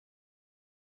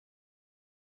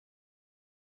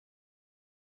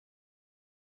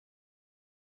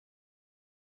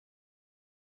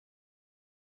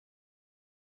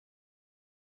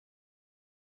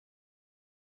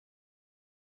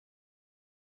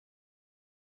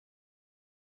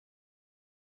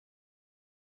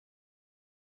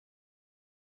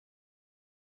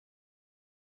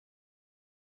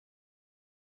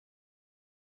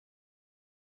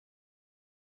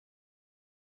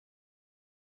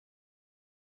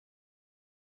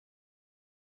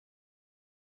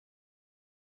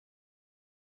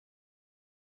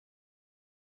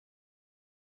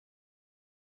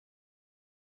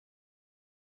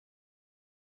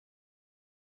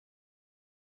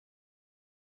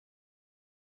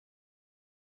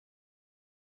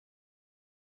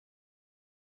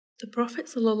The Prophet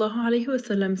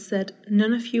ﷺ said,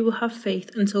 "None of you will have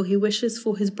faith until he wishes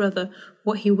for his brother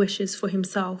what he wishes for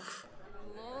himself."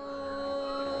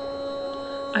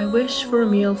 I wish for a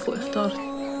meal for iftar.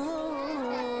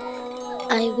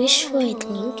 I wish for a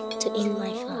drink to end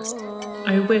my fast.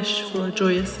 I wish for a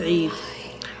joyous Eid.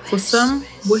 For some,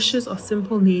 wishes are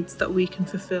simple needs that we can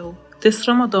fulfill. This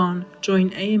Ramadan, join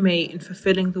AMA in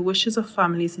fulfilling the wishes of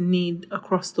families in need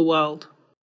across the world.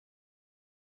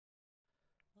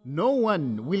 No one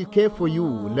will care for you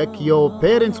like your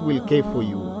parents will care for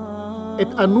you.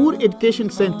 At An-Noor Education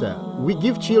Center, we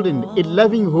give children a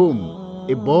loving home,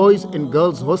 a boys and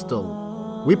girls hostel.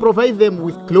 We provide them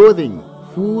with clothing,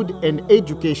 food and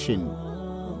education.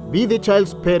 Be the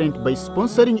child's parent by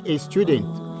sponsoring a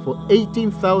student for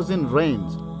 18,000 Rand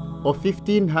or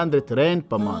 1,500 Rand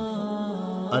per month.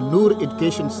 An-Noor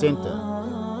Education Center,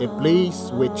 a place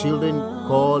where children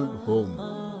call home.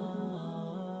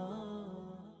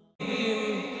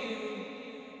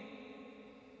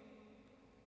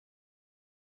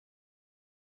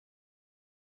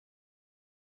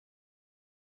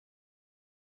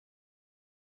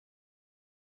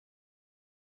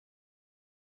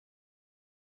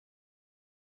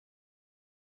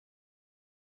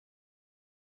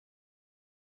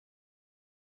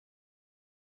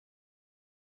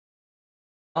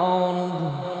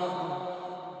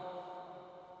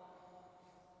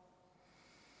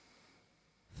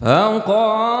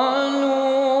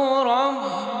 فقالوا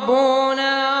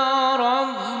ربنا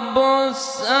رب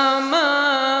السماوات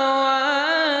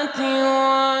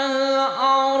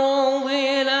والأرض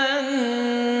لن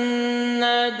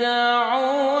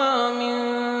ندعو من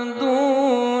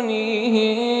دونه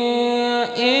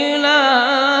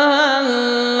إلها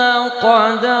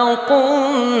لقد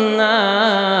قلنا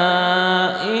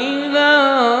إذا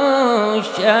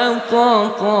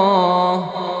شططا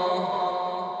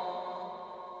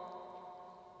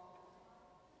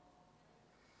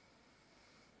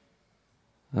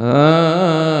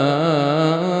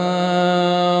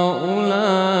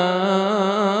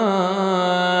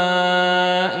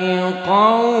هؤلاء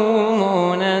قوم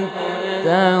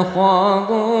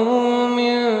اتخذوا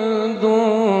من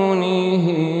دونه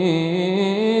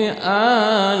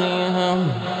آلهة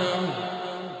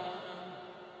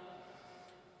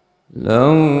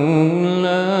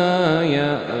لولا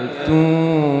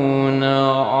يأتون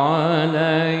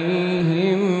عليهم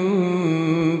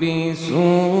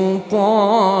بسلطان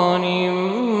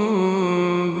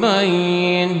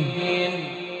بين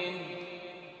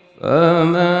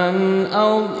فمن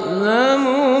أظلم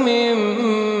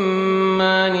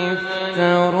ممن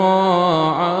افترى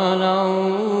على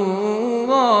الله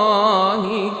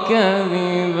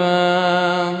كذبا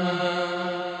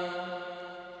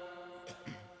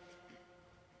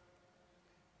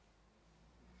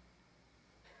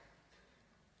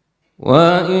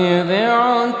وإذ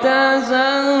اعتزلتموهم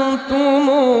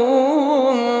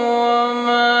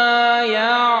وما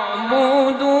يعبدون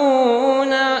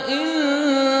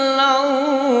إلا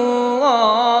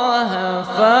الله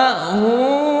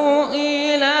فأووا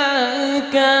إلى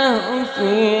الكهف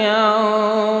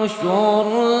ينشر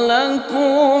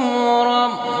لكم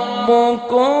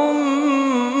ربكم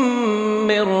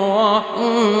من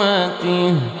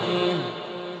رحمته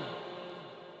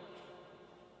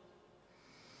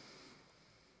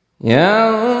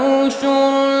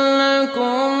ينشر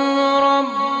لكم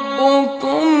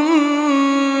ربكم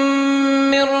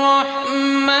من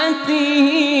رحمته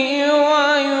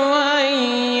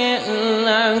ويهيئ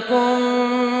لكم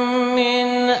من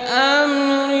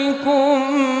أمركم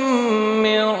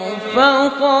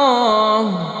مرفقا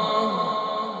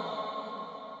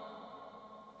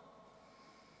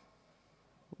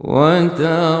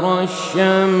وترى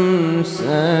الشمس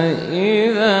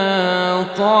إذا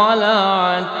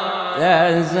طلعت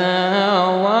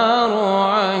تزاور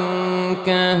عن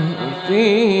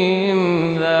كهفهم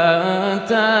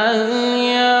ذات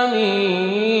اليمين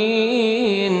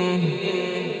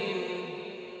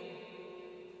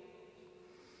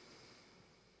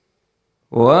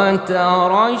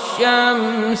وترى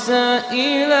الشمس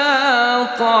إذا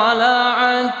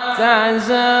طلعت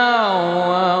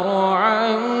تزاور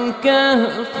عن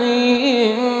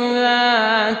كهفهم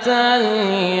ذات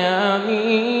اليمين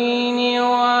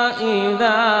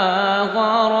وإذا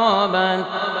غربت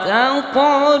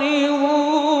تقرضهم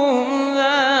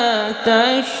ذات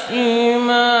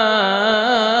الشمال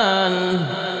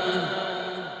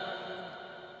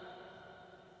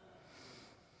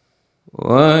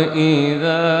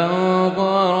وإذا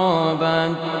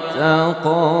غربت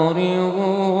تقرضهم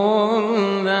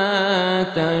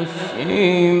ذات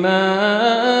الشمال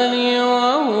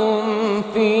وهم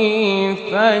في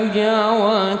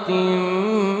فجوة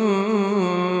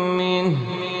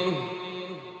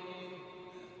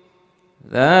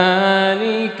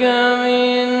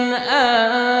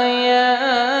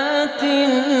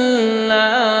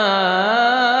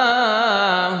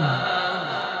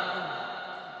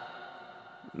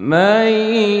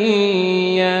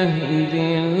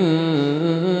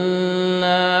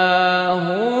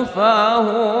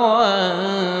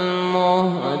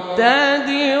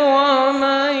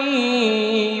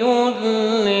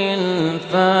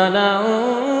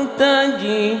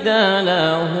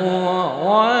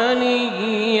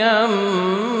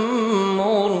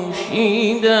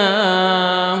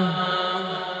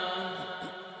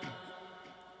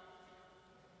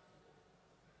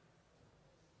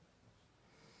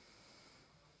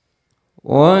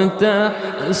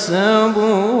وتحسبهم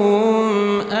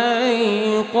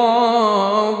أيقاظا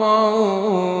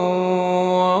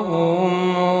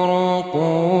وهم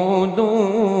رقود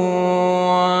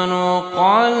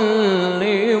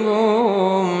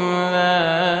ونقلبهم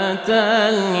ذات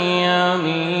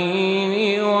اليمين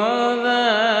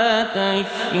وذات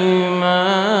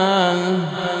الشمال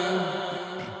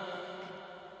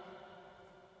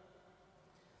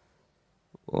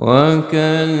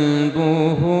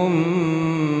وكلبهم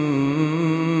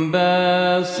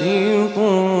باسط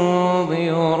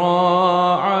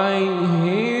ذراعيه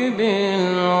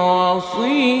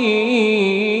بالوصيد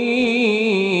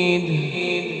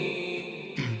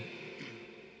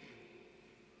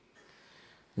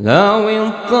لو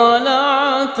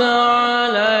اطلعت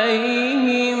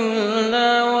عليهم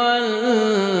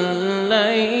لوليت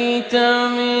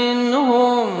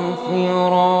منهم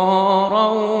فرارا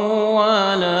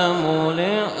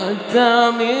ولملئت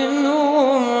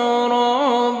منهم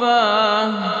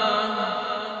رعبا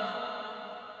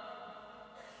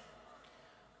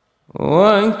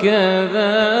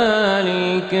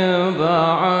وكذلك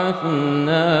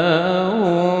بعثناهم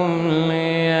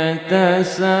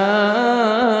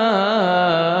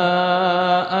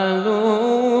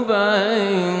ليتساءلوا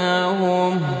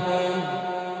بينهم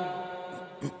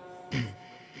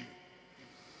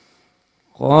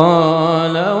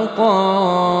قال قائل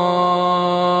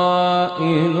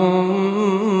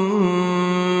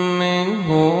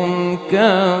منهم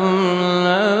كم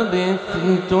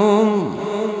لبثتم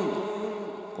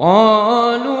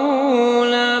قالوا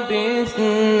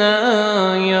لبثنا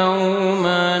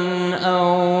يوما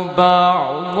أو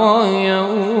بعض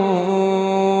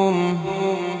يوم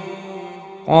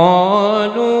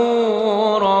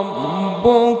قالوا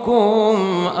ربكم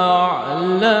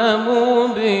أعلم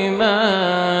بما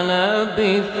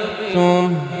لبثتم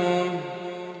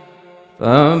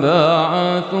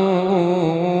فبعثوا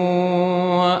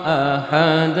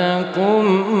أحدكم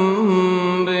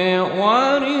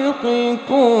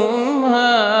بورقكم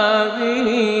هذه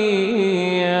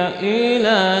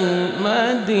إلى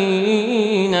المدينة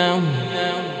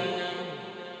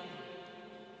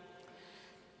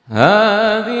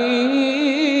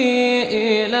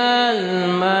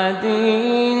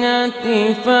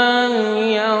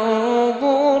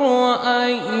فلينظر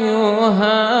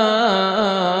أيها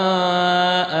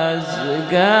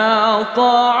أزكى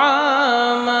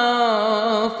طعاما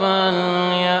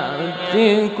فليأتكم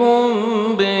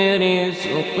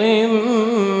برزق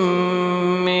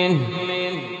منه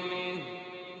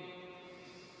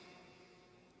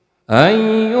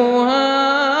أيها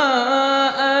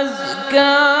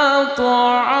أزكى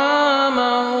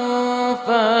طعاما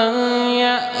فليأتكم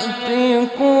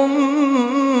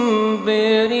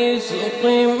برزق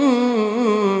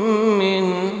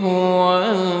منه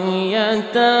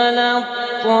وليتلطف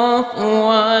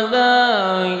ولا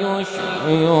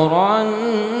يشعرن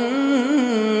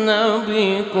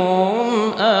بكم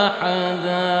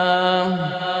أحدا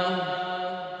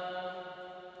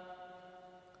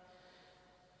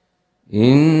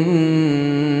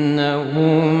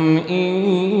إنهم إن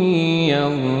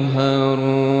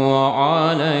يظهروا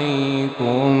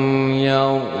عليكم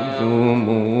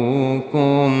يرجموكم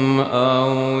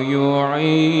أو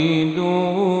يعيدوكم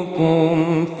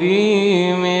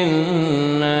في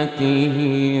ملتهم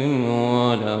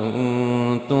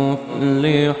ولن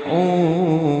تفلحوا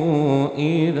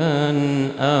إذا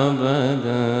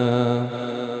أبدا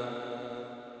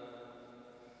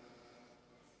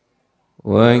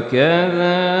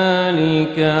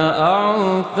وكذلك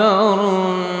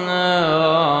أعثرنا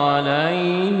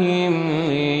عليهم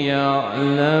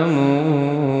ليعلموا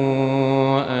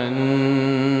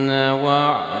أن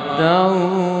وعد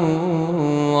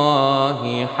الله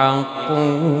حق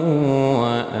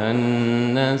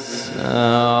وأن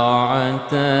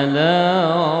الساعة لا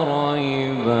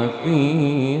ريب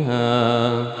فيها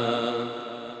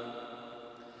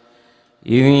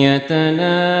إذ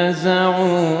يتنازعون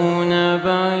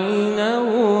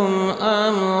بينهم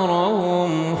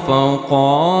أمرهم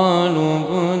فقالوا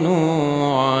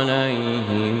ابنوا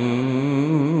عليهم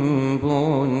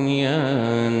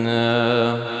بنيانا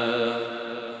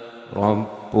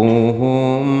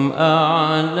ربهم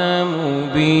أعلم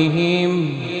بهم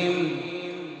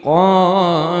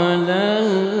قال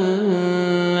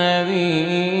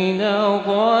الذين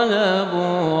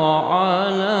غلبوا على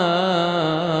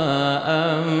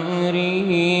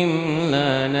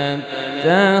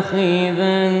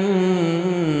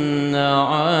لنتخذن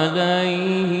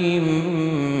عليهم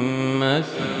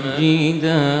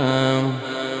مسجدا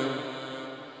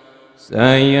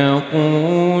سيقولون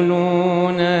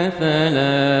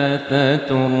ثلاثة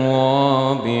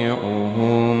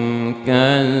رابعهم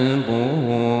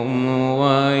كلبهم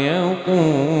ويقولون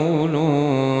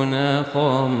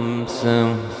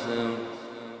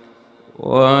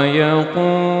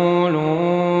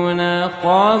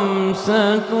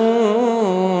خمسة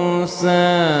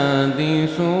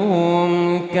سادسهم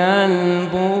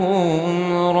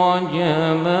كلبهم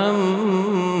رجما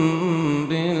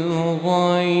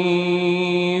بالغيب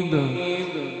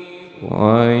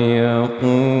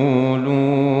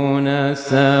ويقولون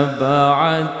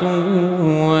سبعة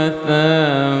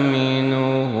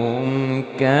وثامنهم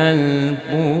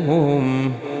كلبهم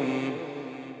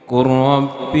قل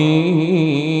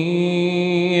ربي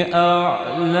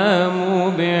أعلم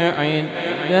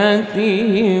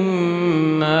بعدتهم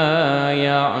ما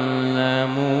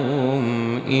يعلمهم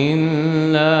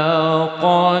إلا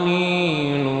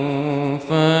قليل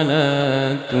فلا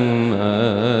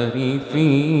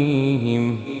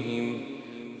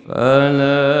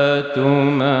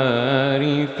تمار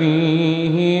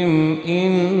فيهم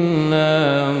إلا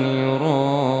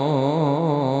مراء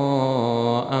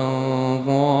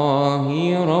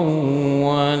ظاهرا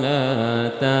ولا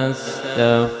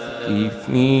تستفت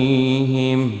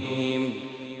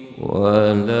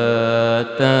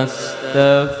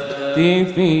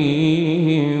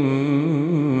فيهم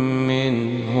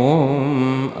منهم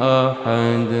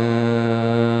أحدا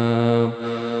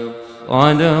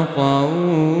صدق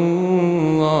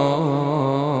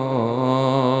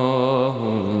الله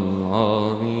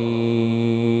العظيم.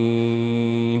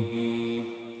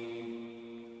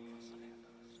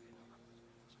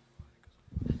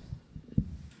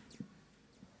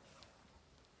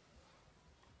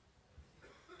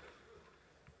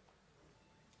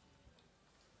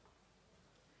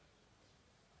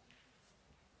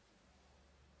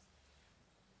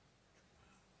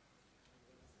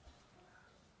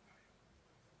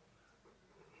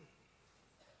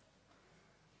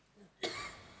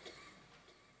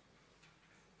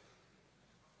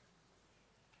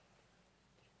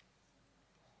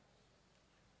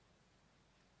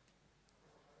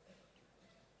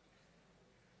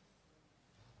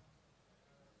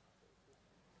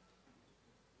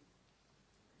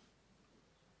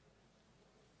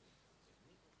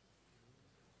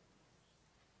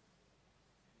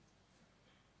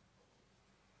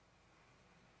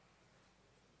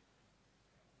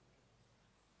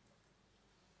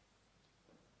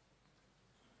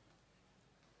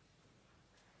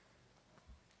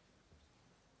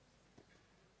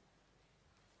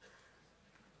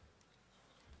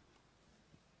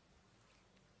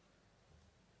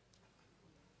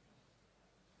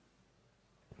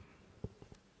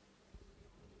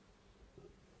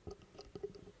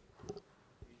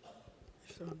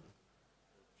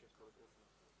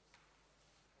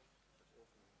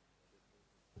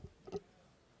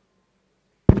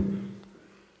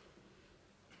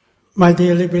 My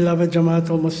dearly beloved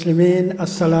Jamaatul Muslimin,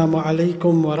 Assalamu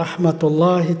alaikum wa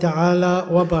rahmatullahi ta'ala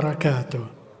wa barakatuh.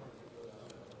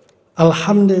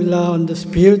 Alhamdulillah, on this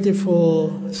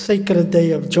beautiful sacred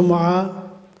day of Jumu'ah,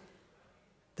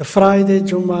 the Friday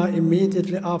Jumu'ah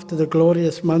immediately after the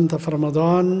glorious month of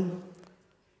Ramadan,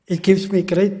 it gives me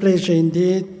great pleasure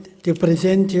indeed to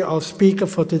present you our speaker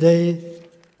for today,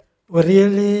 who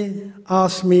really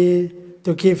asked me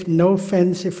to give no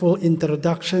fanciful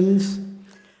introductions.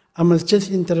 I must just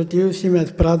introduce him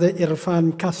as Brother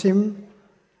Ierfaan Cassiem,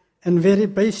 and very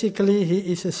basically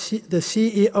he is the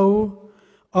CEO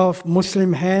of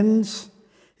Muslim Hands.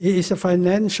 He is a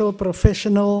financial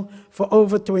professional for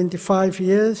over 25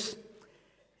 years.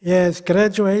 He has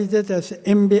graduated as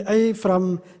MBA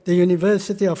from the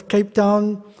University of Cape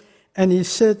Town and is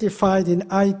certified in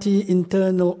IT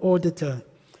internal auditor.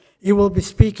 He will be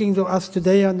speaking to us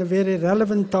today on a very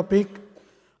relevant topic,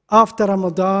 after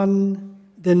Ramadan,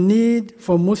 the need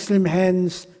for Muslim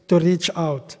Hands to reach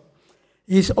out.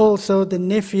 He is also the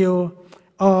nephew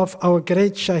of our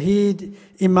great Shaheed,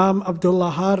 Imam Abdullah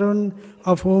Harun,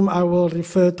 of whom I will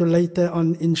refer to later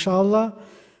on, inshallah.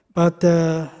 But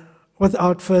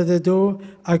without further ado,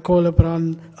 I call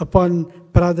upon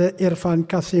Brother Ierfaan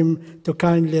Cassiem to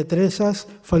kindly address us.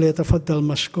 فليتفضل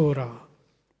مشكورا.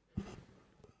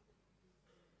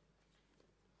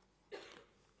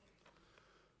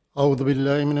 أعوذ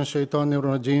بالله من الشيطان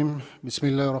الرجيم بسم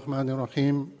الله الرحمن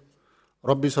الرحيم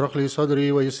ربي اشرح لي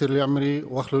صدري ويسر لي أمري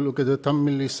واحلل عقدة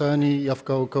من لساني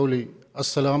يفقهوا قولي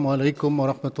السلام عليكم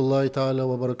ورحمة الله تعالى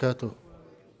وبركاته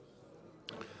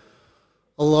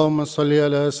اللهم صل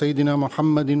على سيدنا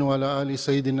محمد وعلى آل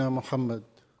سيدنا محمد.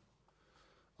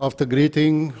 After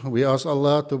greeting, we ask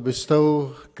Allah to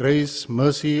bestow grace,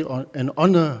 mercy and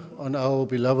honor on our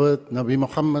beloved Nabi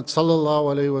Muhammad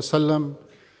sallallahu alaihi wasallam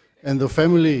and the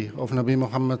family of Nabi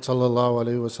Muhammad sallallahu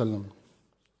alayhi wasallam.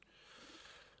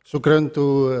 Shukran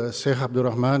to Sheikh Abdul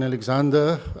Rahman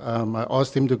Alexander. I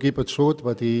asked him to keep it short,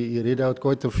 but he read out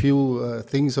quite a few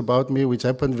things about me which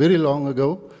happened very long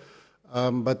ago.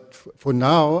 But for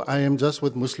now, I am just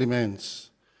with Muslim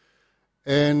hands.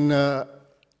 And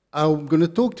I'm going to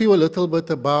talk to you a little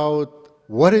bit about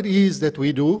what it is that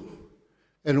we do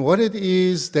and what it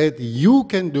is that you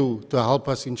can do to help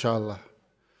us, inshallah.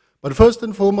 But first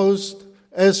and foremost,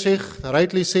 as Sheikh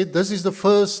rightly said, this is the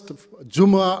first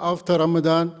Jummah after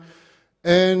Ramadan,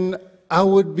 and I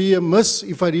would be amiss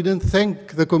if I didn't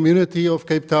thank the community of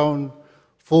Cape Town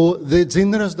for the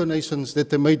generous donations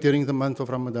that they made during the month of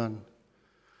Ramadan.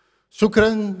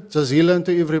 Shukran, jazilan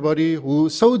to everybody who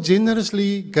so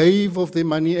generously gave of their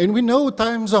money. And we know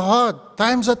times are hard,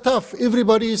 times are tough,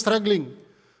 everybody is struggling.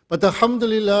 But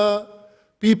alhamdulillah,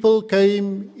 people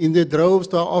came in their droves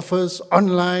to our office,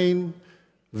 online,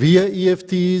 via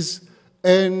EFTs,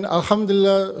 and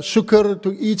alhamdulillah, shukr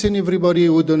to each and everybody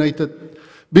who donated.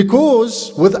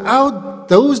 Because without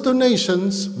those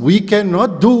donations, we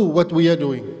cannot do what we are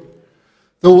doing.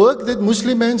 The work that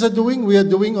Muslim Hands are doing, we are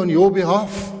doing on your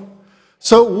behalf.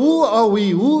 So who are we?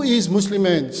 Who is Muslim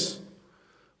Hands?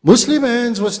 Muslim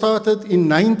Hands was started in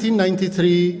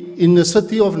 1993 in the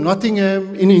city of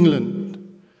Nottingham in England.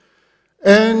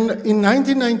 And in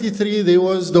 1993, there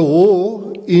was the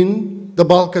war in the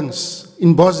Balkans,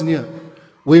 in Bosnia,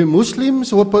 where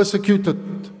Muslims were persecuted.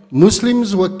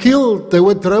 Muslims were killed. They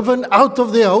were driven out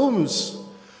of their homes.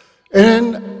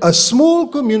 And a small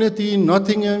community in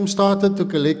Nottingham started to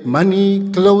collect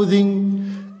money, clothing,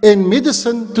 and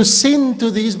medicine to send to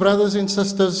these brothers and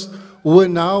sisters who were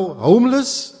now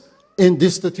homeless and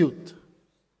destitute.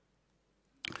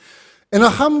 And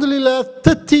alhamdulillah,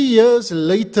 30 years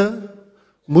later,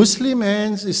 Muslim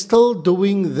Hands is still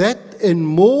doing that and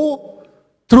more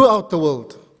throughout the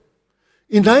world.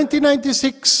 In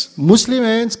 1996, Muslim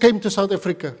Hands came to South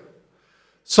Africa.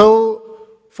 So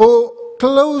for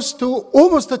close to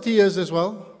almost 30 years as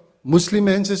well, Muslim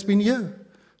Hands has been here.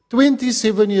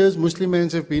 27 years Muslim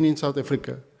Hands have been in South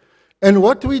Africa. And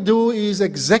what we do is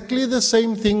exactly the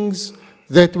same things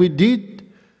that we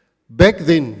did back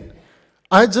then.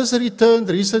 I just returned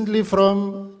recently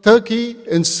from Turkey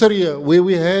and Syria, where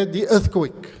we had the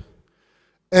earthquake.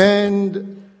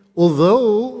 And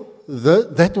although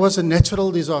that was a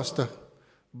natural disaster,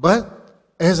 but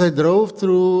as I drove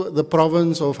through the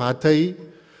province of Hatay,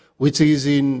 which is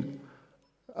in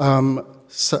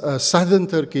southern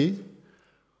Turkey,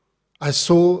 I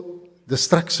saw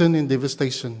destruction and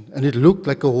devastation, and it looked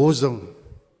like a war zone.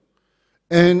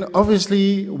 And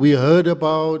obviously, we heard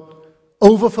about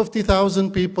over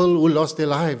 50,000 people who lost their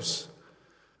lives.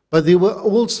 But there were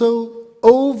also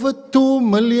over 2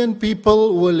 million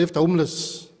people who were left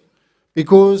homeless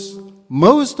because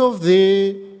most of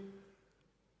their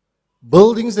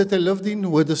buildings that they lived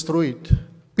in were destroyed.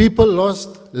 People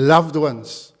lost loved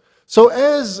ones. So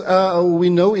as we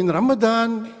know, in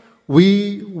Ramadan,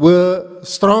 we were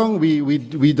strong.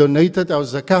 We donated our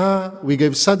zakah, we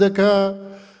gave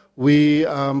sadaqah, we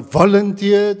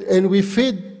volunteered, and we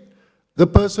fed the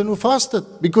person who fasted,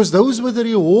 because those were the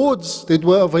rewards that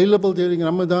were available during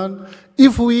Ramadan.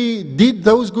 If we did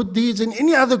those good deeds and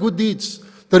any other good deeds,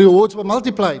 the rewards were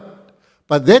multiplied.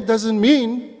 But that doesn't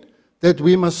mean that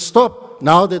we must stop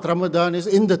now that Ramadan is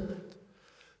ended.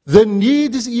 The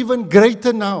need is even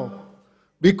greater now,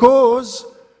 because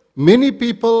many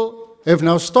people have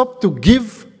now stopped to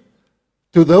give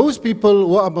to those people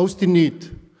who are most in need.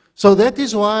 So that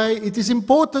is why it is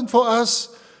important for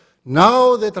us,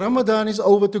 now that Ramadan is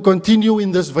over, to continue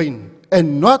in this vein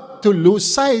and not to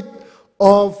lose sight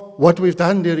of what we've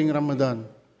done during Ramadan.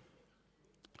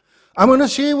 I'm going to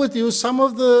share with you some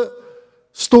of the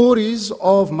stories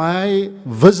of my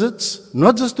visits,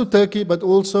 not just to Turkey, but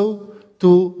also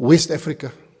to West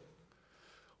Africa.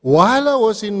 While I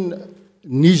was in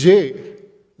Niger,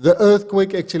 the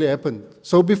earthquake actually happened.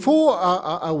 So before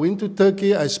I went to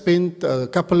Turkey, I spent a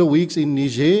couple of weeks in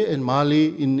Niger and Mali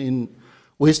in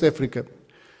West Africa.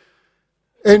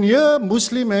 And here,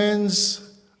 Muslim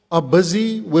Hands are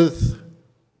busy with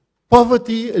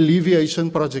poverty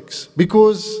alleviation projects,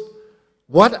 because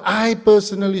what I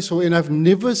personally saw, and I've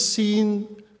never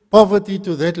seen poverty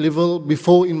to that level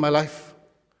before in my life.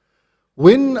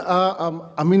 When,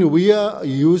 we are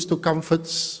used to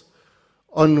comforts.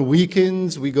 On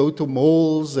weekends, we go to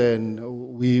malls and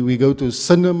we go to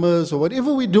cinemas or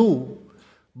whatever we do.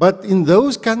 But in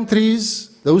those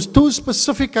countries, those two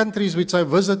specific countries which I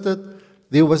visited,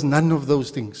 there was none of those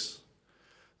things.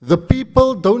 The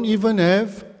people don't even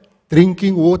have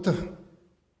drinking water.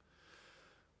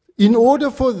 In order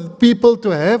for people to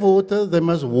have water, they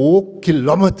must walk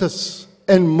kilometers.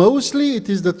 And mostly it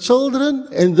is the children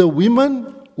and the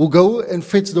women who go and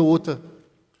fetch the water.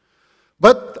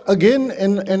 But again,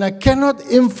 and I cannot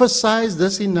emphasize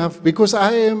this enough, because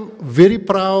I am very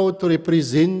proud to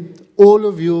represent all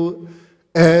of you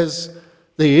as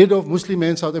the head of Muslim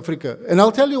Hands South Africa. And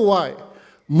I'll tell you why.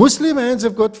 Muslim Hands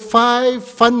have got 5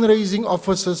 fundraising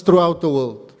offices throughout the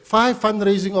world. 5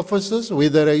 fundraising offices where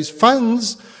they raise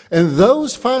funds, and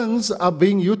those funds are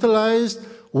being utilized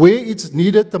where it's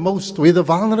needed the most, where the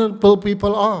vulnerable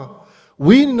people are.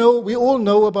 We all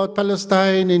know about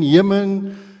Palestine and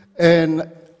Yemen and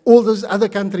all those other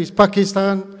countries,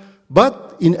 Pakistan,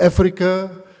 but in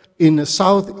Africa, in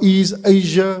Southeast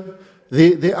Asia,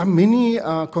 there are many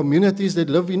communities that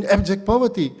live in abject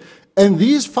poverty. And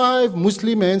these 5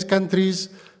 Muslim Hands countries,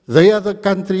 they are the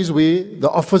countries where the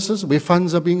offices, where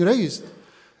funds are being raised.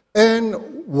 And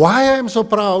why I'm so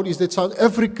proud is that South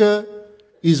Africa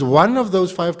is one of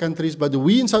those 5 countries, but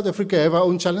we in South Africa have our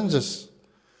own challenges.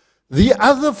 The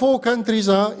other 4 countries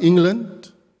are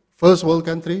England, first world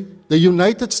country, the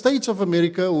United States of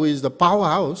America, who is the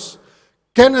powerhouse,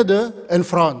 Canada, and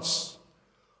France.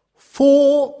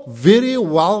 4 very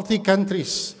wealthy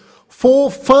countries,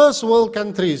 4 first world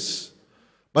countries.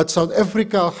 But South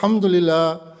Africa,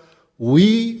 alhamdulillah,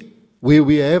 where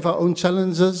we have our own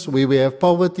challenges, where we have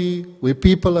poverty, where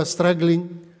people are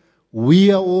struggling,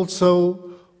 we are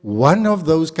also one of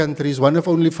those countries, one of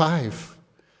only 5.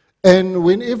 And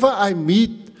whenever I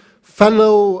meet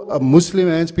fellow Muslim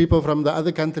Hands people from the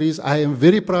other countries, I am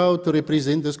very proud to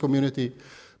represent this community,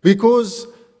 because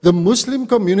the Muslim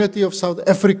community of South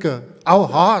Africa, our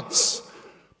hearts,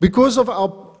 because of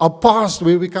our past,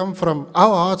 where we come from,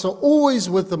 our hearts are always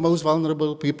with the most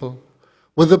vulnerable people,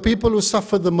 with the people who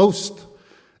suffer the most.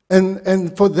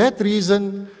 And for that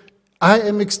reason, I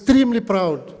am extremely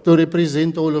proud to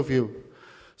represent all of you.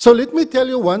 So let me tell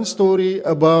you one story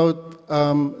about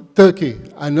Turkey.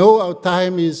 I know our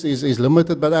time is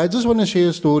limited, but I just want to share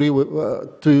a story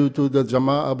to the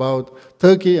Jama'ah about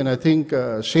Turkey, and I think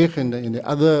Sheikh and the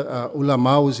other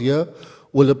ulama who's here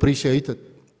will appreciate it.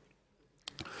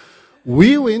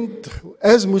 We went,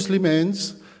 as Muslim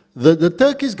Hands, the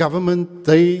Turkish government,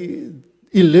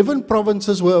 11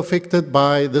 provinces were affected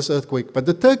by this earthquake, but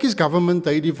the Turkish government,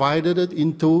 they divided it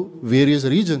into various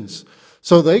regions.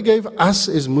 So they gave us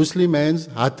as Muslim Hands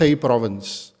Hatay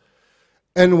province.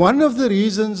 And one of the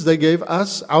reasons they gave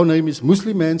us, our name is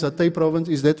Muslim Hands Hatay province,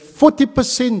 is that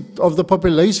 40% of the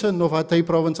population of Hatay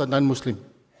province are non-Muslim.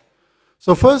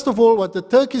 So first of all, what the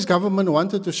Turkish government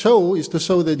wanted to show is to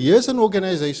show that here's an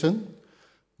organization,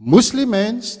 Muslim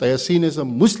Hands, they are seen as a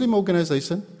Muslim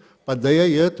organization, but they are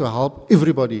here to help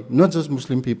everybody, not just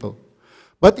Muslim people.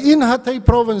 But in Hatay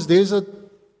province, there's a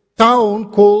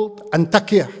town called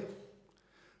Antakya,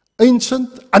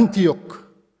 ancient Antioch.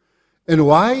 And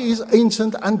why is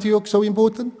ancient Antioch so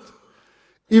important?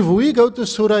 If we go to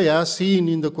Surah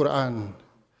Yasin in the Quran,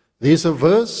 there's a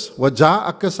verse,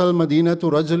 وَجَاءَكَ الْمَدِينَةُ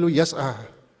رَجُلُ يَسْعَى.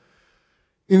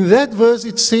 In that verse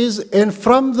it says, and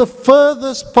from the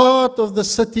furthest part of the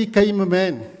city came a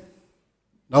man.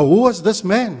 Now who was this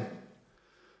man?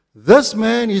 This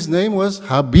man, his name was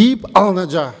Habib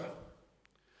al-Najjar.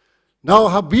 Now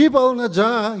Habib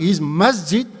al-Najjar, his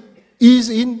masjid is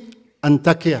in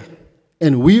Antakya,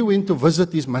 and we went to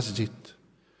visit his masjid.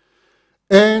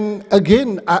 And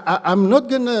again, I'm not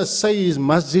going to say his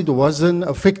masjid wasn't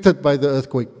affected by the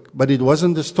earthquake, but it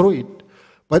wasn't destroyed.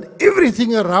 But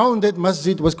everything around that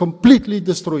masjid was completely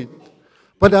destroyed.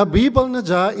 But Habib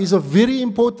al-Najjar is a very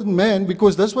important man,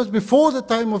 because this was before the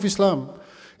time of Islam.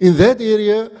 In that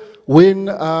area, when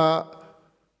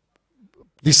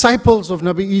disciples of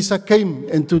Nabi Isa came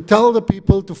and to tell the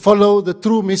people to follow the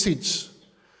true message.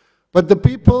 But the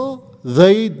people,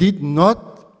 they did not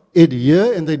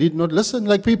adhere and they did not listen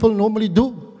like people normally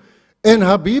do. And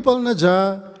Habib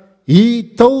al-Najjar, he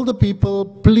told the people,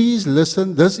 please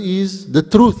listen, this is the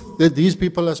truth that these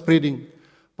people are spreading.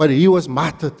 But he was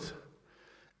martyred.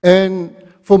 And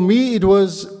for me, it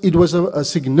was a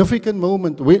significant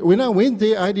moment. When I went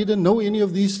there, I didn't know any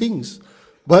of these things.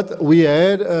 But we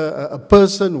had a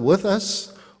person with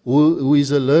us who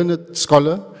is a learned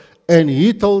scholar, and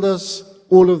he told us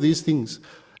all of these things.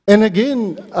 And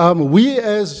again, we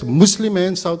as Muslim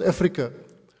in South Africa,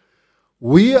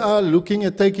 we are looking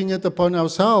at taking it upon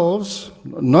ourselves,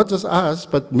 not just us,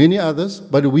 but many others,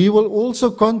 but we will also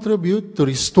contribute to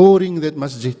restoring that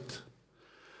masjid,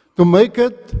 to make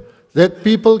it that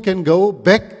people can go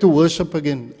back to worship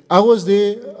again. I was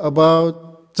there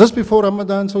about just before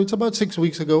Ramadan, so it's about 6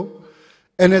 weeks ago.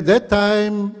 And at that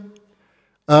time,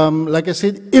 Like I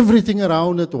said, everything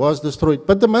around it was destroyed.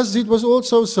 But the masjid was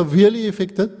also severely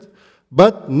affected,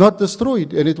 but not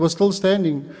destroyed, and it was still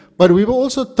standing. But we were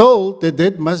also told that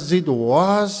that masjid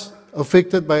was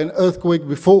affected by an earthquake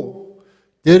before,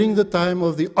 during the time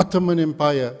of the Ottoman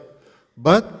Empire,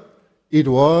 but it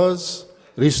was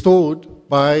restored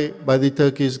by the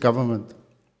Turkish government.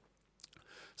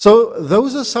 So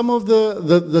those are some of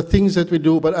the things that we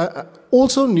do, but I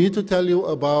also need to tell you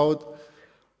about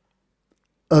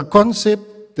a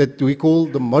concept that we call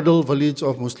the model village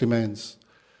of Muslimans.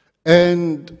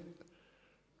 And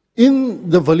in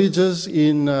the villages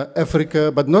in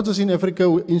Africa, but not just in Africa,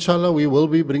 inshallah, we will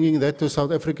be bringing that to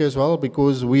South Africa as well,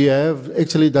 because we have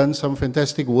actually done some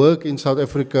fantastic work in South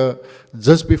Africa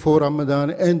just before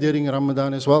Ramadan and during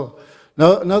Ramadan as well.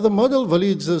 Now the model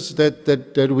villages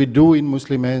that we do in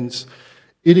Muslimans,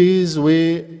 it is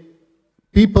where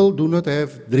people do not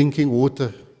have drinking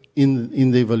water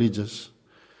in their villages.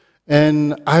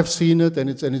 And I've seen it, and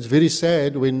it's very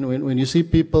sad when you see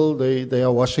people, they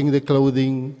are washing their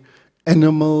clothing,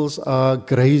 animals are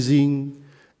grazing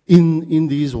in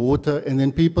these water, and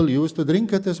then people used to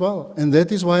drink it as well. And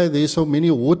that is why there's so many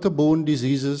waterborne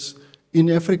diseases in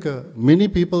Africa. Many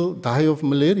people die of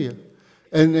malaria.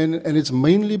 And it's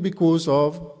mainly because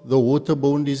of the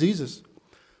waterborne diseases.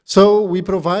 So we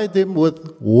provide them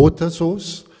with water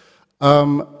source,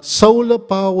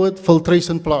 solar-powered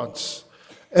filtration plants.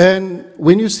 And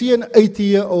when you see an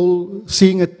 80-year-old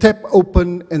seeing a tap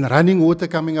open and running water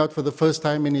coming out for the first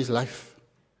time in his life,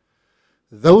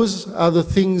 those are the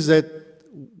things that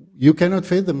you cannot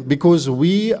fathom, because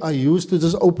we are used to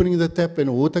just opening the tap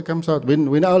and water comes out.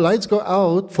 When our lights go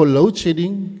out for load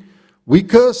shedding, we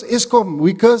curse Eskom,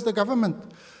 we curse the government.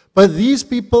 But these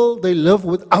people, they live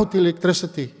without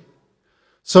electricity.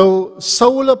 So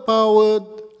solar-powered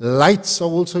lights are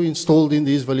also installed in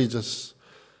these villages.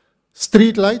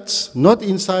 Street lights, not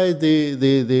inside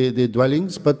the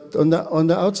dwellings, but on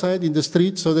the outside in the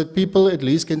street, so that people at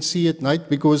least can see at night,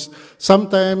 because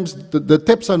sometimes the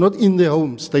taps are not in their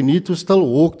homes. They need to still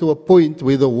walk to a point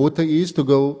where the water is to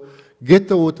go get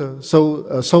the water.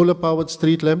 So solar-powered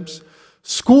street lamps.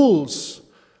 Schools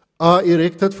are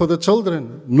erected for the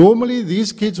children. Normally,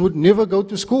 these kids would never go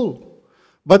to school.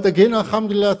 But again,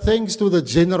 alhamdulillah, thanks to the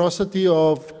generosity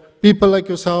of people like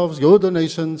yourselves, your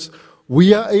donations,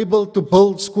 we are able to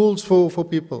build schools for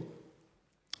people.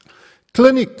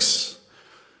 Clinics.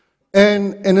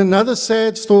 And another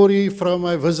sad story from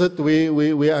my visit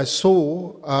where I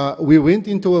saw, we went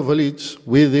into a village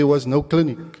where there was no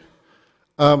clinic.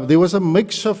 There was a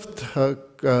makeshift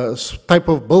type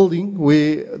of building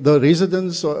where the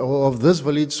residents of this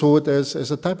village saw it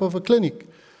as a type of a clinic.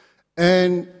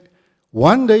 And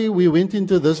one day we went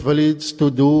into this village to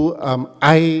do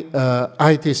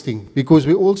eye testing, because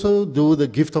we also do the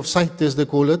gift of sight, as they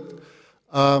call it.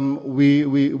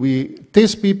 We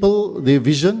test people, their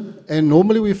vision, and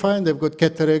normally we find they've got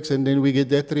cataracts, and then we get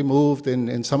that removed,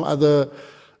 and some other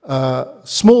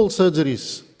small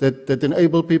surgeries that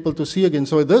enable people to see again.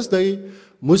 So this day,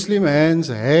 Muslim Hands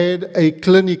had a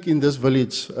clinic in this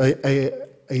village,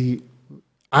 a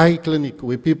eye clinic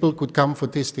where people could come for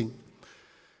testing.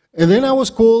 And then I was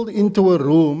called into a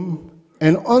room,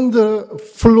 and on the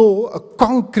floor, a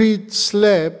concrete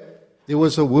slab, there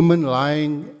was a woman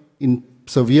lying in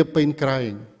severe pain,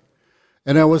 crying.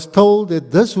 And I was told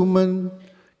that this woman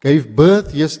gave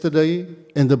birth yesterday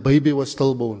and the baby was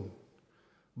stillborn.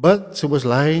 But she was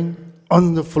lying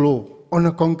on the floor, on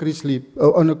a concrete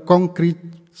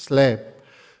slab,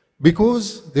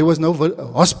 because there was no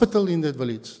hospital in that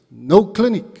village, no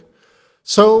clinic.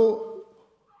 So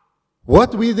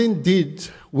what we then did,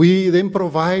 we then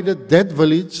provided that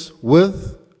village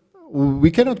with, we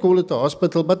cannot call it a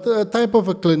hospital, but a type of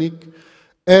a clinic.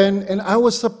 And I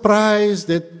was surprised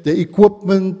that the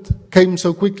equipment came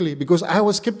so quickly, because I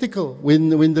was skeptical when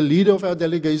the leader of our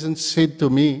delegation said to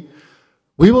me,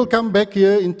 we will come back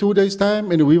here in 2 days'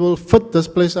 time and we will fit this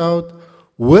place out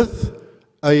with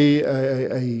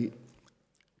a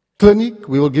clinic.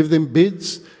 We will give them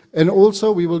beds, and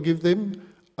also we will give them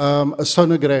a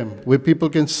sonogram where people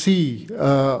can see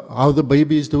how the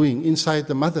baby is doing inside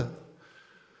the mother.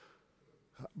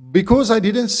 Because I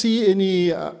didn't see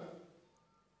any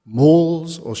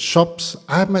malls or shops,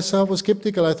 I myself was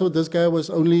skeptical. I thought this guy was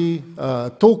only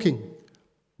talking.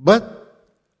 But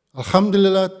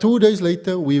alhamdulillah, 2 days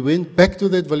later, we went back to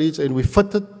that village and we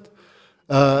fitted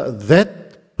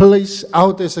that place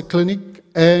out as a clinic.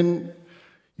 And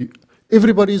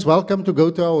everybody is welcome to go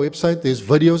to our website. There's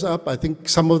videos up. I think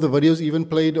some of the videos even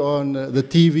played on the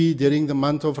TV during the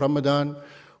month of Ramadan,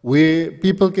 where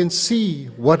people can see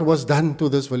what was done to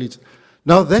this village.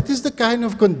 Now that is the kind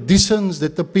of conditions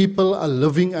that the people are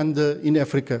living under in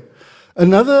Africa.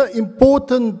 Another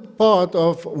important part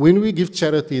of when we give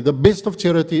charity, the best of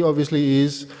charity obviously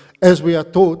is, as we are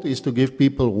taught, is to give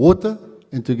people water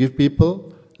and to give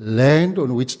people land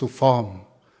on which to farm.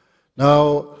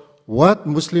 Now, what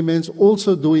Muslims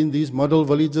also do in these model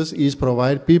villages is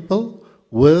provide people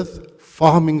with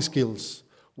farming skills,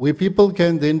 where people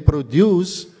can then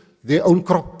produce their own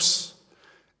crops.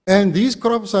 And these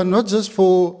crops are not just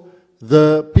for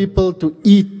the people to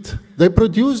eat. They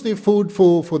produce their food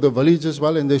for the village as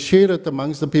well, and they share it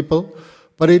amongst the people.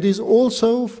 But it is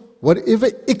also whatever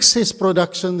excess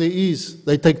production there is,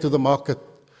 they take to the market.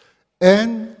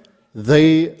 And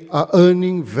they are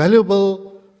earning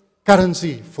valuable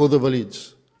currency for the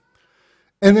village.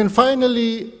 And then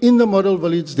finally, in the model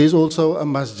village, there's also a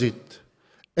masjid.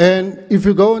 And if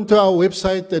you go onto our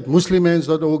website at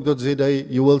muslimans.org.za,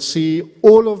 you will see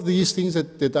all of these things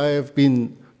that I have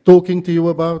been talking to you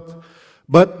about.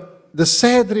 But the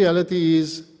sad reality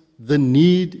is the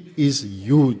need is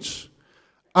huge.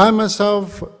 I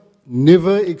myself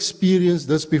never experienced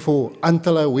this before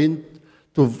until I went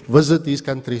to visit these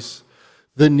countries.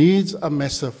 The needs are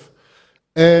massive.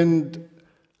 And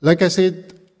like I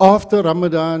said, after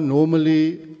Ramadan,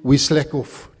 normally we slack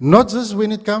off. Not just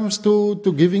when it comes to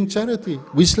giving charity.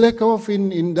 We slack off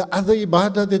in the other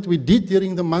ibadah that we did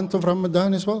during the month of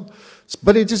Ramadan as well.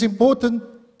 But it is important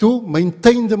to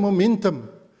maintain the momentum.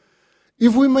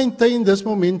 If we maintain this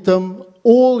momentum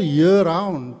all year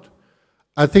round,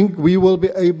 I think we will be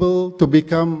able to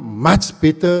become much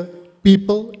better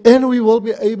people, and we will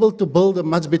be able to build a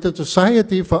much better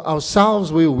society for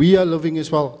ourselves where we are living as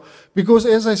well. Because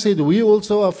as I said, we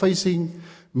also are facing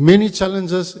many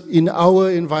challenges in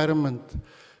our environment.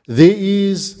 There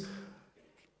is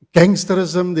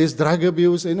gangsterism, there's drug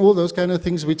abuse, and all those kind of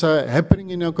things which are happening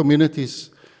in our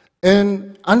communities.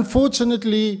 And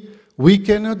unfortunately, we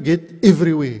cannot get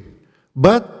everywhere.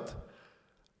 But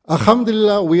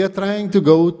alhamdulillah, we are trying to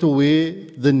go to where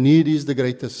the need is the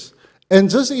greatest. And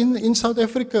just in South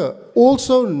Africa,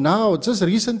 also now, just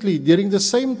recently, during the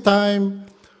same time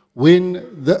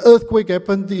when the earthquake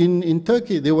happened in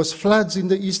Turkey, there was floods in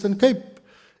the Eastern Cape,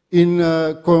 in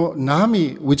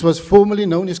Konami, which was formerly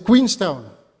known as Queenstown.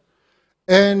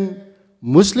 And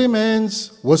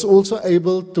Muslims was also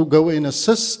able to go and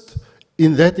assist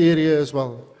in that area as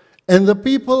well. And the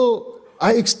people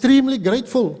are extremely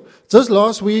grateful. Just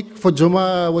last week for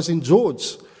Jummah, I was in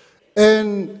George.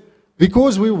 And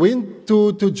because we went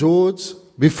to George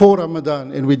before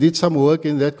Ramadan and we did some work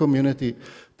in that community,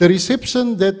 the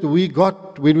reception that we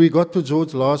got when we got to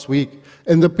George last week,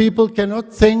 and the people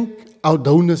cannot thank our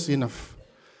donors enough.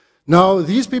 Now,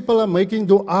 these people are making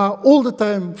dua all the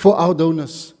time for our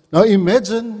donors. Now,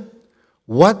 imagine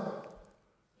what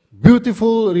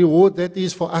beautiful reward that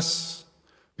is for us.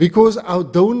 Because our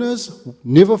donors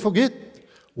never forget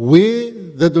where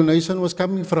the donation was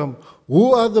coming from.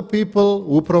 Who are the people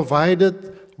who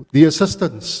provided the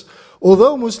assistance?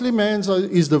 Although Muslim Hands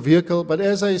is the vehicle, but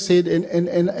as I said,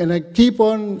 and I keep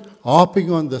on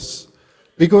harping on this,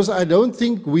 because I don't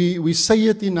think we say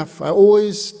it enough. I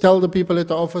always tell the people at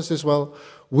the office as well,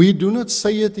 we do not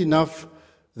say it enough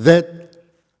that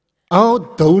our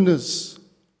donors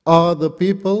are the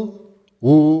people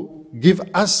who give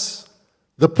us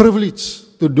the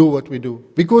privilege to do what we do.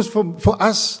 Because for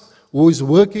us, who is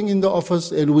working in the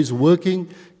office and who is working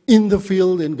in the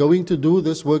field and going to do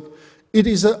this work, it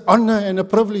is an honor and a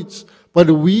privilege. But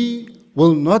we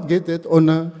will not get that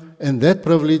honor and that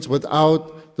privilege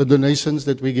without the donations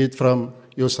that we get from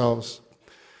yourselves.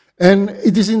 And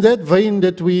it is in that vein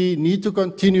that we need to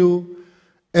continue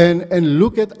and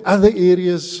look at other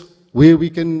areas where we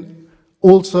can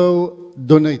also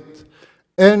donate.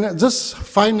 And just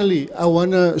finally, I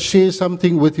want to share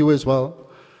something with you as well.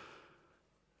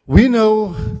 We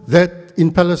know that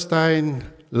in Palestine,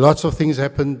 lots of things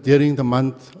happened during the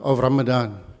month of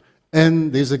Ramadan.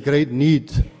 And there's a great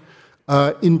need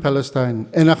in Palestine.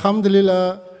 And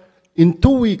alhamdulillah, in 2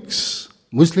 weeks,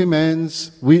 Muslim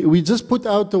Hands, we just put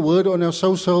out the word on our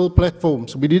social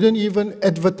platforms. We didn't even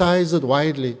advertise it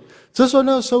widely. Just on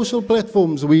our social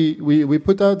platforms, we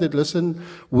put out that, listen,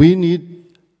 we need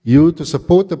you to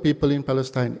support the people in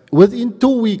Palestine. Within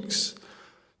 2 weeks,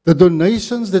 the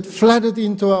donations that flooded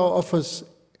into our office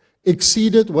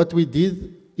exceeded what we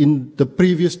did in the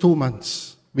previous 2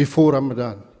 months before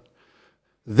Ramadan.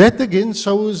 That again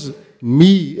shows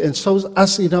me and shows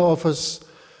us in our office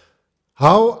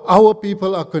how our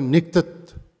people are connected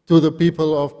to the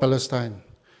people of Palestine.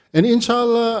 And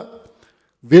inshallah,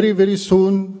 very, very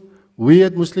soon, we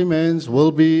at Muslim Hands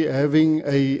will be having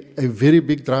a very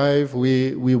big drive.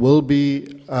 We will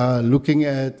be looking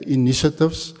at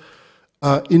initiatives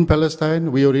in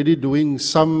Palestine. We're already doing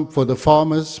some for the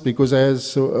farmers because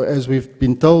as we've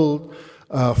been told,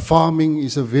 farming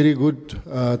is a very good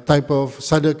type of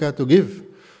sadaqah to give.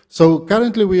 So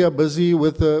currently we are busy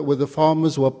with the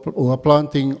farmers who are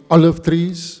planting olive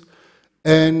trees,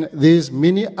 and there's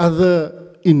many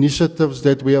other initiatives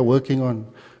that we are working on.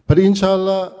 But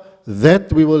inshallah,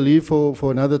 that we will leave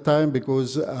for another time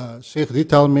because Sheikh did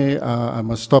tell me I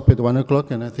must stop at 1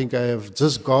 o'clock, and I think I have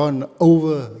just gone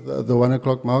over the 1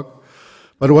 o'clock mark.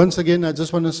 But once again, I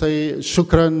just want to say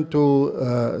shukran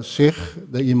to Sheikh,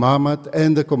 the Imamat,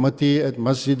 and the committee at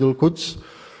Masjidul Quds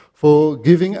for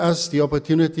giving us the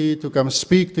opportunity to come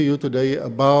speak to you today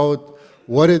about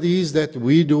what it is that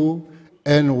we do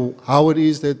and how it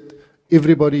is that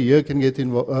everybody here can get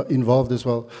involved as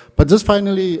well. But just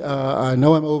finally, I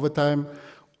know I'm over time.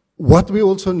 What we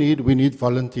also need, we need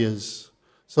volunteers.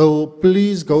 So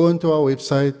please go onto our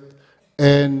website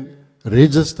and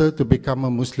register to become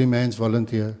a Muslim Hands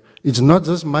volunteer. It's not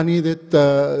just money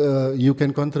that you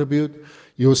can contribute,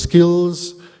 your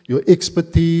skills, your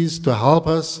expertise to help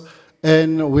us.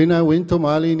 And when I went to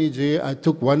Mali, Niger, I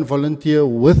took one volunteer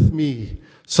with me.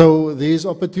 So there's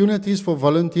opportunities for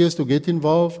volunteers to get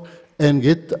involved and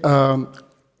get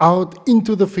out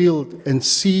into the field and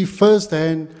see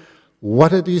firsthand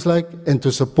what it is like and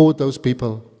to support those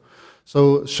people.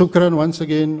 So shukran once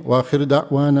again. Wa akhir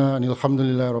da'wana anil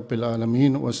hamdulillahi rabbil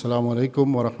alameen. Wassalamu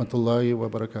alaikum wa rahmatullahi wa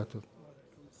barakatuh.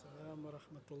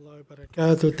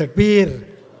 Takbir.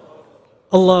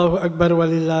 Allahu Akbar wa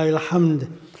lillahi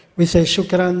alhamd. We say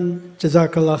shukran,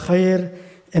 jazakallah khair,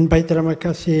 and Ierfaan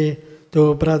Cassiem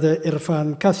to Brother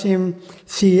Ierfaan Cassiem,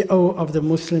 CEO of the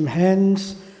Muslim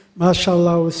Hands.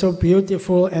 MashaAllah, was so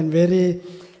beautiful and very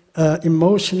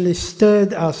emotionally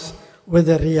stirred us with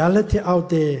the reality out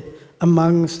there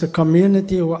amongst the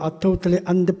community who are totally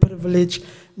underprivileged,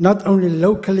 not only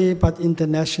locally but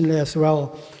internationally as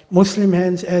well. Muslim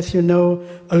Hands, as you know,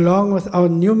 along with our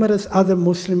numerous other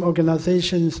Muslim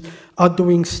organizations, are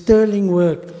doing sterling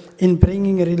work in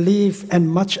bringing relief and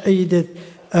much needed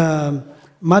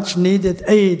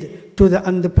aid to the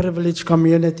underprivileged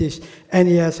communities. And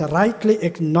he has rightly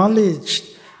acknowledged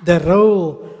the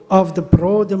role of the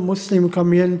broader Muslim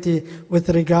community with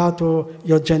regard to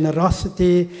your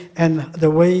generosity and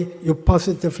the way you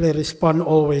positively respond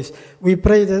always. We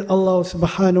pray that Allah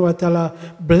subhanahu wa ta'ala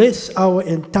bless our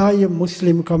entire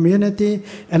Muslim community,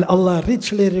 and Allah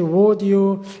richly reward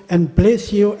you and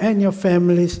bless you and your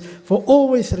families for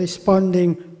always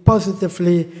responding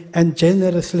positively and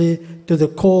generously to the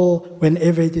call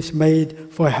whenever it is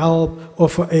made for help or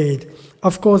for aid.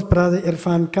 Of course, Brother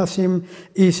Ierfaan Cassiem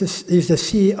is the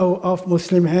CEO of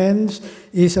Muslim Hands.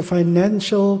 He is a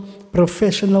financial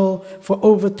professional for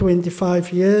over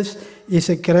 25 years. He is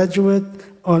a graduate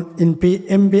in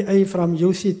MBA from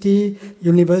UCT,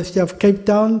 University of Cape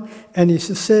Town, and is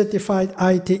a certified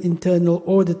IT internal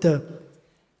auditor.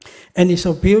 And he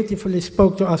so beautifully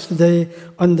spoke to us today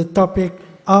on the topic,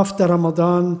 after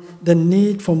Ramadan, the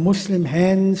need for Muslim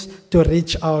Hands to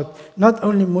reach out. Not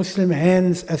only Muslim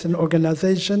Hands as an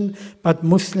organization, but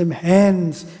Muslim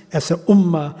Hands as a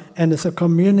ummah and as a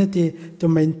community to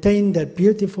maintain that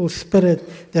beautiful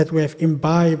spirit that we have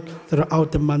imbibed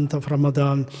throughout the month of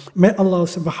Ramadan. May Allah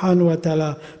subhanahu wa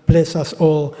ta'ala bless us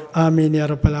all. Ameen ya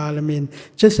Rabbal Alameen.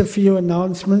 Just a few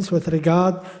announcements with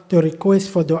regard to requests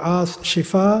for du'as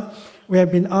shifa. We have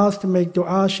been asked to make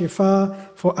dua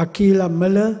shifa for Akila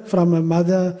Miller from her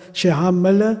mother, Shaham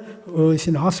Miller, who is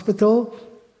in hospital.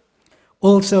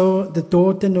 Also, the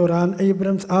daughter, Nuran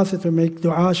Abrams, asked her to make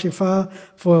dua shifa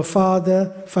for her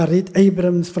father, Farid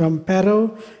Abrams from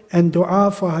Paro, and dua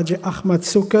for Haji Ahmad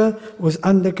Suka, who is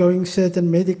undergoing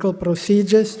certain medical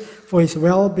procedures for his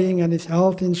well-being and his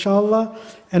health, inshallah.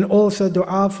 And also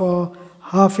dua for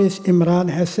Hafiz Imran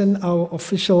Hassan, our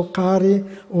official Qari,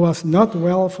 who was not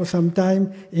well for some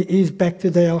time. He is back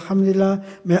today, alhamdulillah.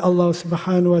 May Allah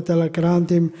subhanahu wa ta'ala grant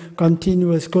him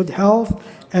continuous good health.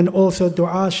 And also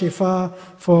dua shifa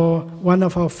for one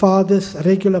of our fathers,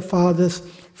 regular fathers,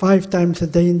 5 times a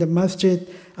day in the masjid,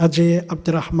 Haji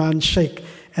Abdurrahman Sheikh.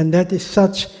 And that is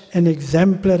such an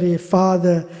exemplary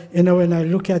father. You know, when I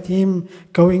look at him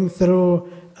going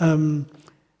through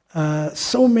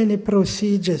so many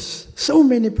procedures,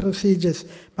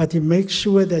 but he makes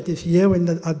sure that he's here when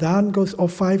the adhan goes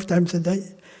off 5 times a day,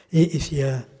 he is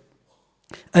here.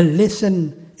 A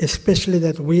lesson especially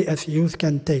that we as youth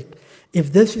can take.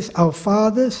 If this is our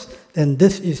fathers, then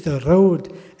this is the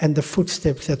road and the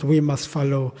footsteps that we must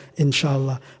follow,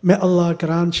 inshallah. May Allah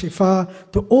grant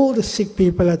shifa to all the sick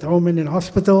people at home and in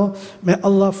hospital. May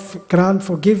Allah grant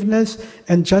forgiveness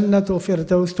and Jannatul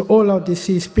Firdaus to all our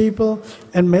deceased people.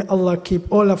 And may Allah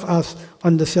keep all of us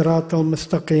on the Siratul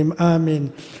Mustaqim.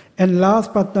 Ameen. And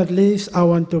last but not least, I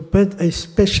want to bid a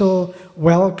special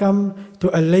welcome to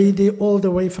a lady all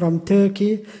the way from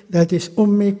Turkey, that is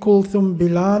Ummi Kulthum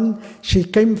Bilan. She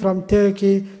came from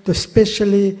Turkey to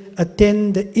specially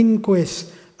attend the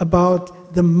inquest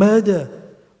about the murder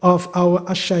of our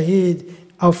Ash-Shaheed,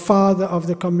 our father of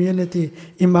the community,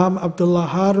 Imam Abdullah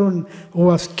Harun, who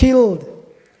was killed,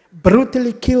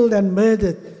 brutally killed and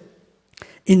murdered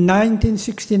in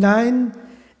 1969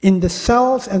 in the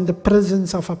cells and the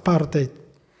prisons of apartheid.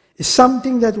 It's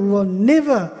something that we will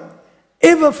never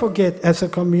ever forget as a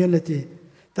community.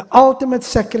 The ultimate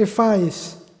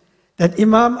sacrifice that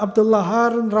Imam Abdullah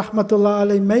Harun rahmatullah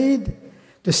alayhi made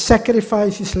to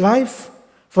sacrifice his life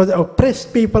for the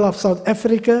oppressed people of South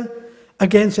Africa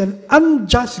against an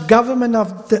unjust government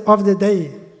of the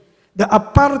day, the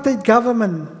apartheid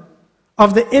government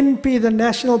of the NP, the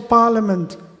National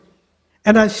Parliament.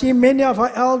 And I see many of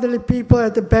our elderly people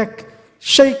at the back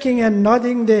shaking and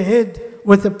nodding their head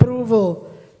with approval,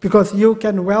 because you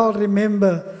can well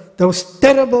remember those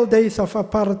terrible days of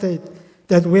apartheid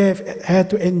that we have had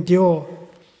to endure.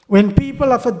 When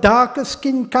people of a darker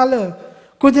skin color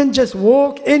couldn't just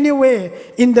walk anywhere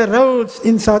in the roads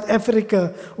in South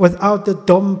Africa without a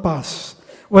dom pass,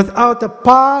 without a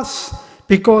pass,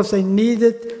 because they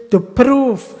needed to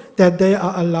prove that they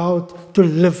are allowed to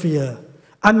live here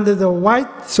under the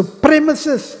white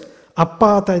supremacist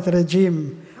apartheid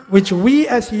regime, which we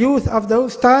as youth of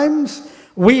those times,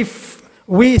 we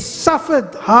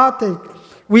suffered heartache,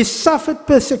 we suffered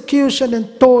persecution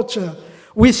and torture,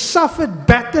 we suffered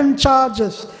baton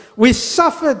charges, we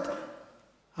suffered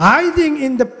hiding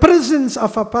in the prisons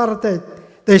of apartheid.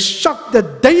 They shocked the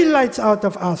daylights out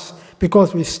of us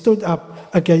because we stood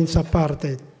up against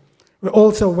apartheid. We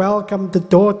also welcomed the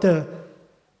daughter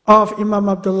of Imam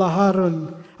Abdullah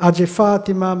Harun, Haji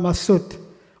Fatima Masood,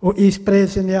 who is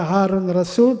present here, Harun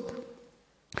Rasood,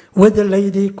 with the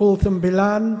lady Kulthum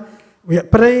Bilan. We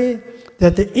pray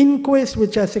that the inquest,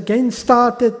 which has again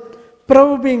started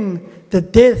probing the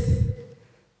death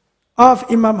of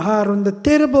Imam Harun, the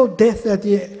terrible death that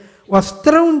he was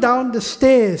thrown down the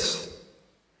stairs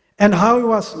and how he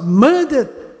was murdered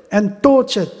and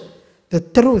tortured, the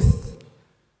truth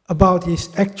about his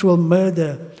actual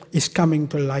murder is coming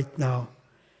to light now.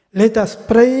 Let us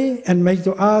pray and make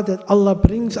dua that Allah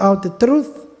brings out the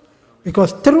truth,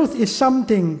 because truth is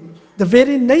something, the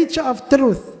very nature of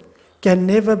truth can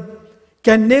never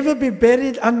be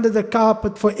buried under the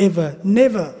carpet forever.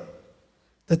 Never.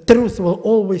 The truth will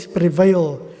always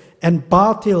prevail, and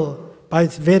batil by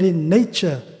its very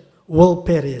nature will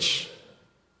perish.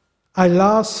 I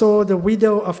last saw the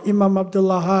widow of Imam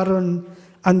Abdullah Harun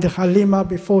and the Halima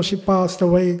before she passed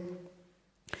away.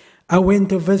 I went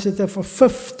to visit her for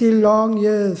 50 long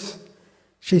years.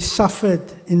 She suffered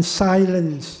in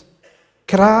silence,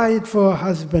 cried for her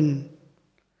husband,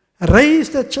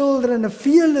 raised her children, a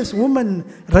fearless woman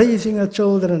raising her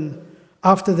children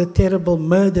after the terrible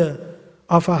murder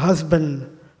of her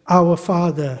husband, our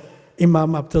father,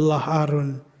 Imam Abdullah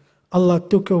Harun. Allah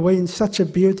took away in such a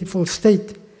beautiful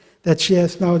state that she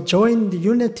has now joined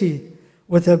unity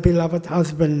with her beloved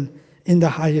husband in the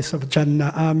highest of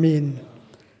Jannah. Ameen.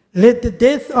 Let the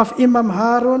death of Imam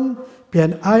Harun be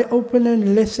an eye-opener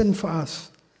and lesson for us.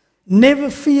 Never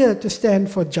fear to stand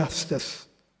for justice.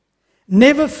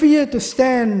 Never fear to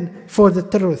stand for the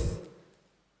truth,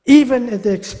 even at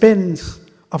the expense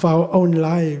of our own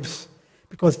lives,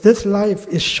 because this life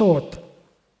is short.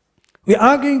 We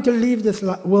are going to leave this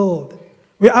world.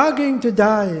 We are going to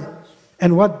die.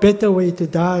 And what better way to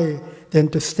die than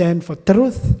to stand for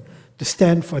truth, to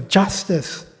stand for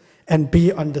justice, and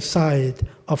be on the side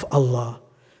of Allah.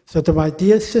 So to my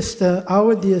dear sister,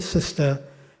 our dear sister,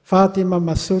 Fatima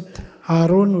Masood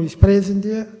Harun, who is present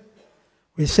here,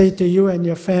 we say to you and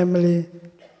your family,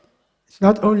 it's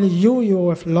not only you who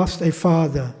have lost a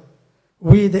father.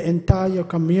 We, the entire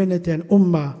community and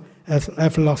ummah,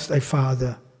 have lost a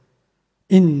father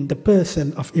in the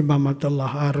person of Imam Abdullah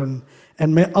Harun.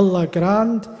 And may Allah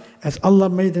grant, as Allah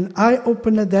made an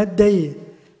eye-opener that day,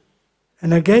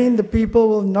 and again the people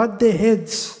will nod their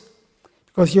heads,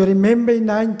 because you remember in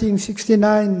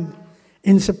 1969,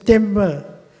 in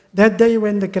September, that day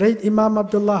when the great Imam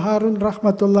Abdullah Harun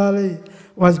rahmatullah alayhi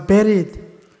was buried,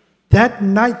 that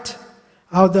night,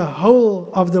 how the whole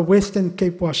of the Western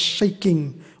Cape was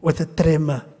shaking with a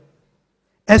tremor.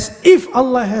 as if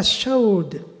Allah has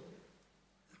showed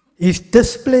His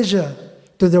displeasure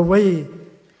to the way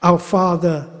our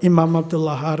father, Imam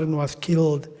Abdullah Harun, was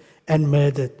killed and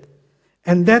murdered.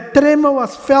 And that tremor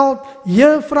was felt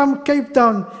here from Cape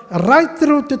Town, right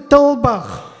through to Tilbag,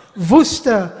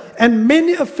 Worcester, and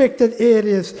many affected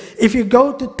areas. If you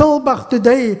go to Tilbag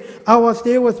today, I was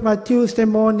there with my Tuesday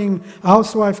morning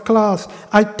housewife class.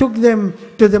 I took them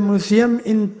to the museum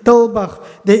in Tilbag.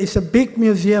 There is a big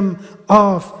museum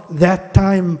of that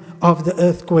time of the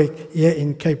earthquake here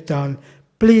in Cape Town.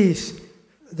 Please,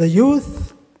 the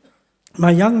youth,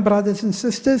 my young brothers and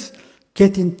sisters,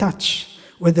 get in touch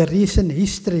with the recent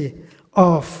history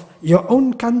of your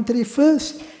own country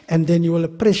first, and then you will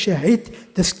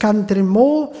appreciate this country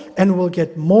more and will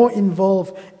get more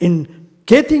involved in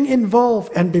getting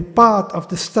involved and be part of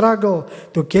the struggle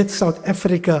to get South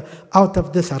Africa out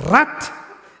of this rut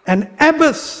and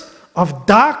abyss of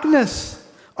darkness,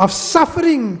 of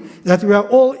suffering that we are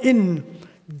all in.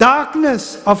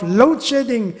 Darkness of load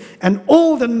shedding and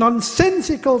all the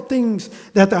nonsensical things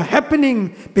that are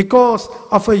happening because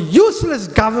of a useless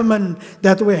government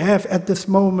that we have at this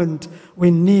moment.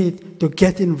 We need to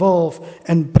get involved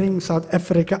and bring South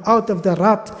Africa out of the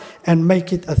rut and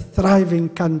make it a thriving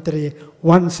country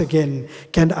once again.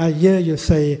 Can I hear you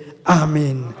say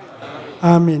Amen?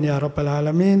 Amen, Ya Rabbal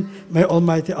Alameen. May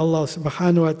Almighty Allah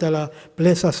subhanahu wa ta'ala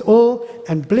bless us all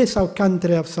and bless our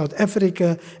country of South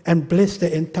Africa and bless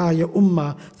the entire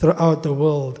ummah throughout the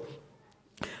world.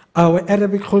 Our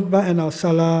Arabic khutbah and our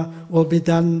salah will be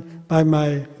done by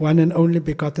my one and only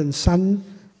begotten son,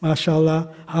 mashallah,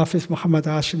 Hafiz Muhammad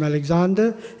Hashim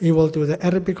Alexander. He will do the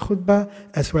Arabic khutbah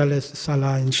as well as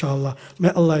salah, inshallah. May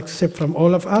Allah accept from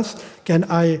all of us. Can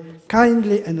I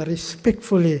kindly and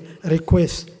respectfully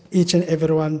request each and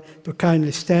everyone to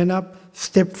kindly stand up,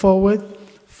 step forward,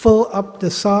 fill up the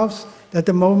safs, that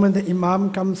the moment the Imam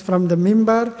comes from the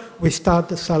mimbar, we start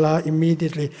the salah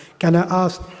immediately. Can I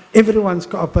ask everyone's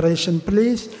cooperation,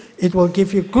 please? It will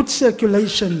give you good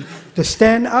circulation to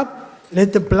stand up,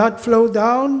 let the blood flow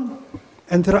down,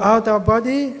 and throughout our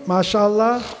body,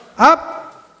 mashallah,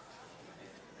 up,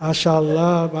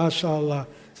 mashallah, mashallah.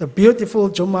 It's a beautiful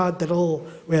Jummah drill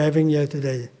we're having here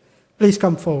today. Please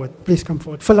come forward. Please come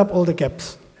forward. Fill up all the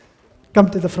gaps. Come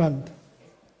to the front.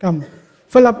 Come.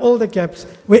 Fill up all the gaps.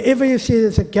 Wherever you see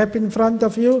there's a gap in front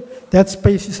of you, that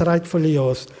space is rightfully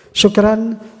yours.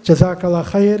 Shukran, Jazakallah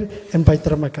khair, and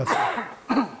Baitramakas.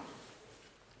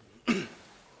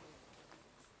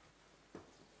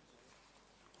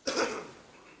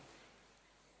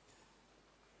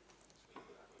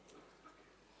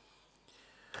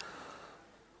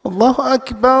 Allahu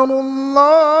Akbar,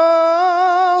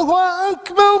 Allahu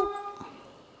Akbar.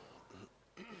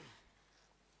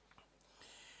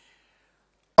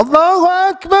 Allahu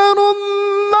Akbar,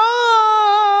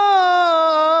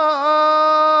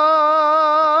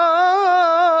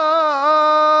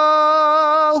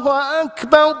 Allahu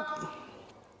Akbar.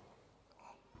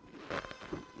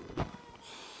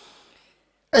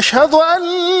 Ashhadu an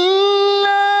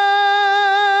la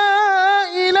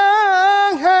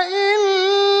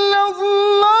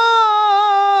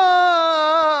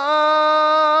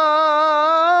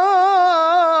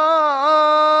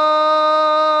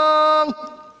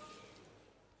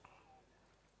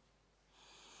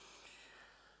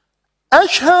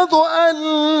أشهد أن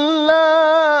لا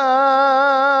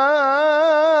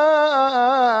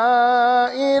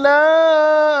إله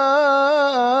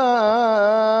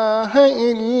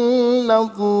إلا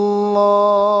الله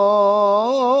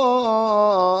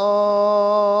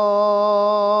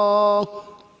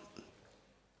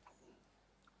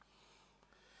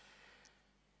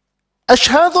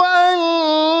أشهد أن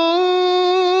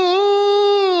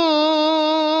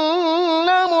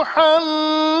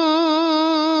محمد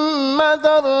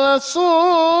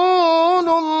رسول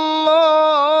الله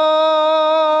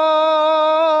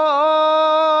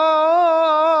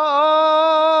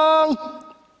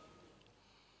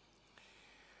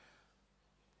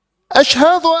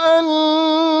أشهد أن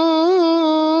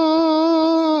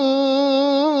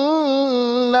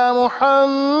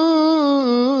محمد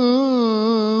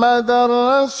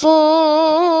رسول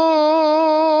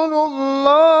الله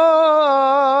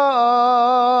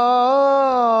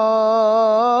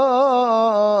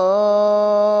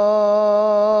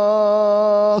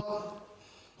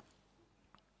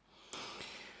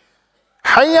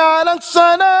حي على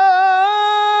الصلاة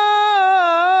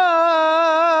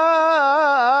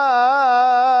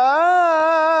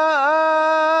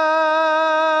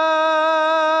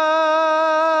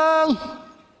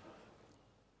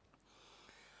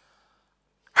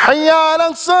حي على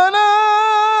الصلاة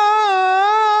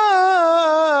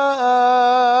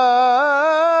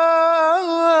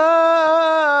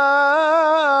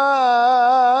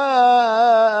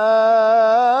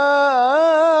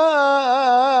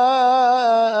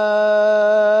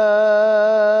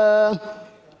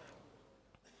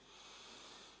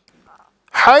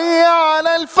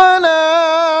الفلاح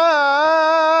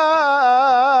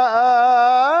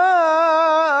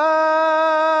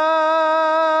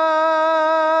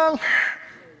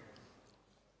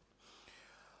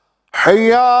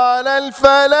حي على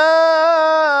الفلاح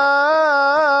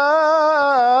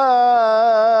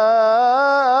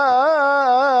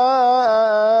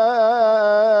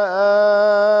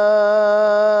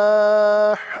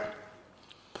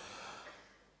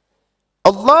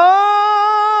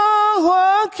الله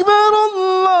أكبر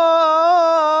الله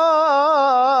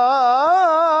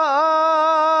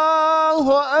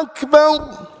أكبر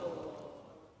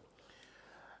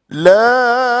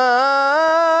لا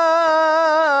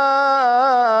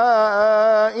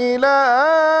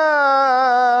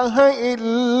إله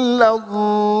إلا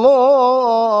الله.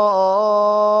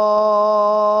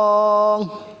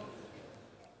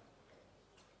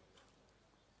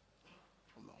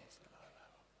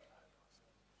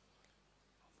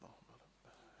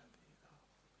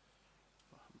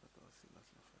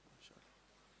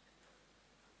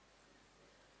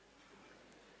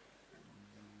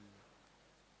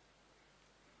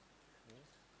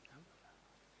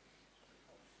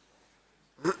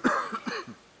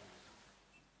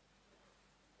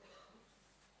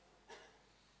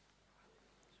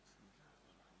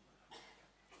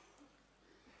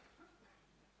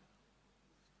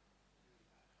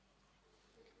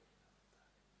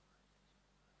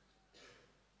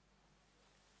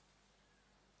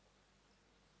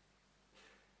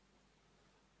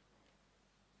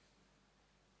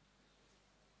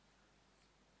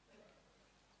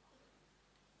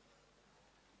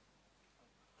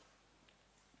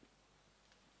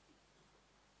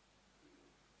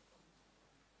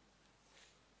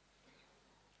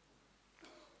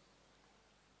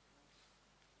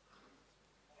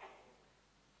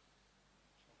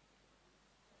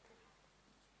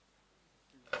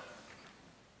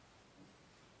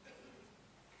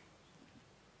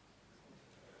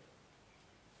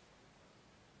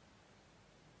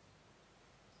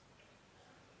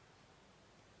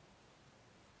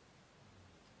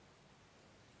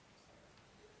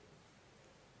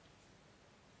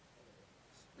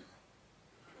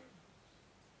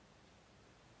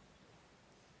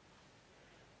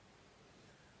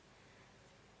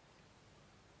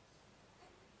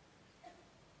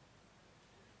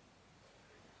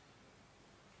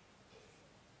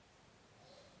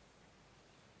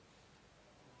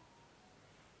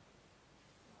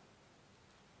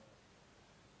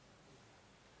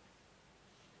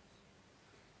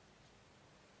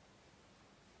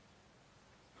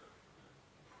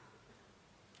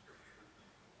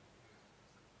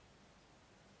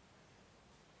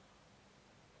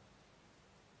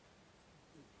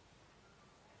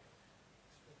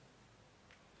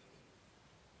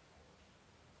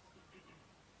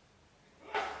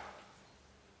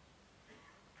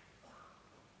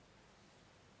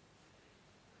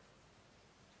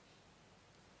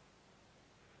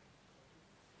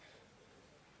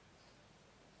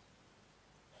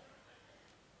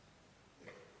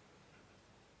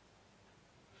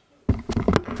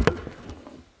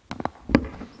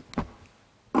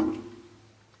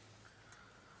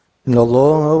 إن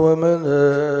الله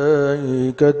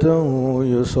وملائكته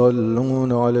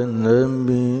يصلون على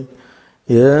النبي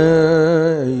يا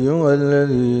أيها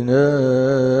الذين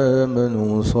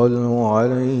آمنوا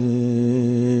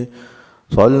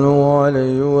صلوا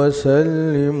عليه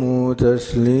وسلموا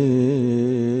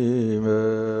تسليما.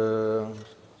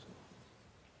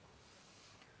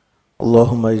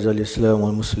 اللهم اعز الإسلام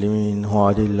والمسلمين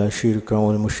وأذل الشرك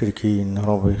والمشركين.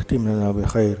 رب اختم لنا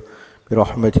بخير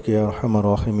برحمتك يا أرحم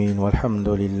الراحمين والحمد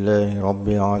لله رب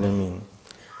العالمين.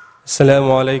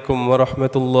 السلام عليكم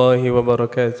ورحمة الله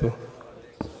وبركاته.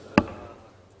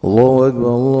 الله أكبر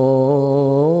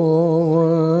الله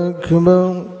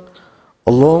أكبر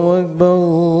الله أكبر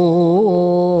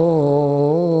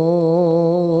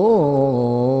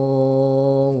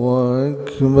الله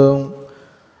أكبر.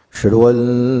 أشهد أن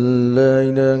لا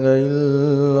إله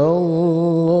إلا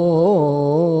الله.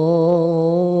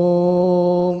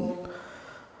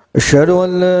 أشهد أن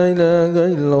لا إله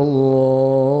إلا الله.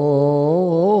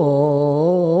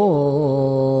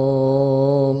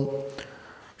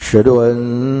 أشهد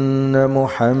أن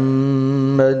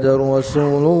محمدا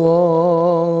رسول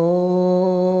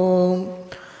الله.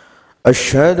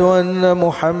 أشهد أن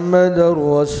محمدا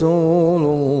رسول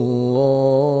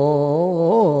الله.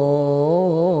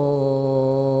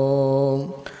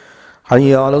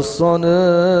 حي على الصلاة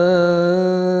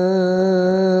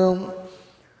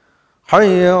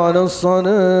حي على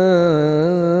الصلاة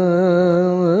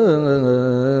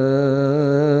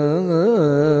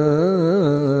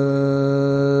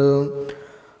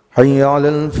حي على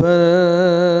الفلاح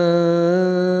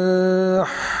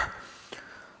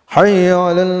حي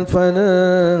على الفلاح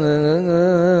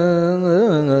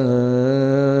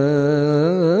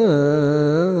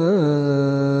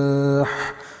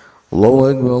الله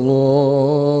أكبر الله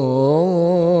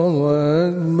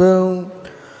أكبر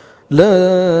لا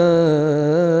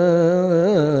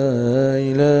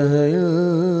إله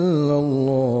إلا الله.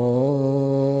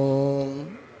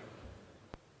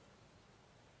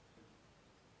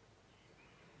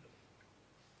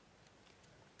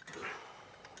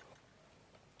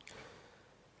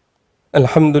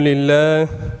 الحمد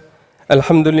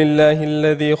لله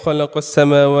الذي خلق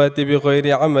السماوات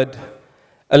بغير عمد،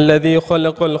 الذي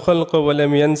خلق الخلق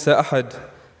ولم ينس أحد،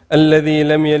 الذي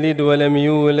لم يلد ولم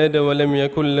يولد ولم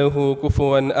يكن له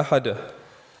كفوا أحد.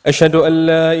 أشهد أن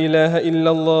لا إله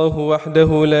إلا الله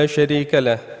وحده لا شريك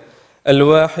له،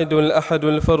 الواحد الأحد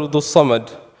الفرد الصمد،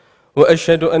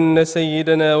 وأشهد أن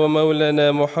سيدنا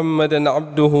ومولانا محمدا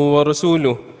عبده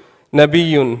ورسوله،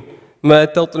 نبي ما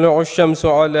تطلع الشمس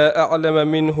على أعلم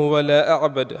منه ولا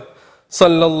أعبد،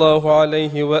 صلى الله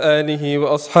عليه وآله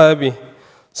وأصحابه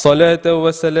صلاة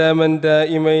وسلاما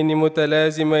دائمين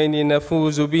متلازمين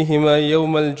نفوز بهما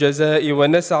يوم الجزاء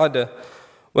ونسعد،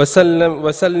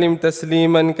 وسلم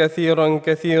تسليما كثيرا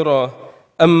كثيرا.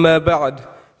 أما بعد،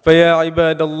 فيا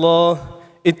عباد الله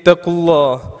اتقوا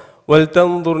الله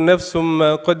ولتنظر نفس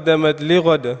ما قدمت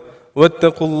لغد،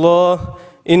 واتقوا الله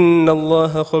إن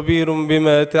الله خبير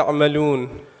بما تعملون.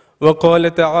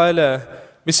 وقال تعالى: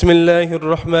 بسم الله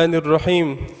الرحمن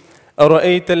الرحيم: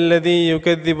 أرأيت الذي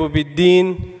يكذب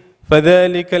بالدين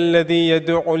فذلك الذي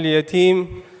يدع اليتيم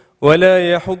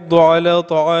ولا يحض على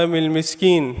طعام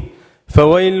المسكين،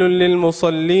 فويل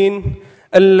للمصلين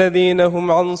الذين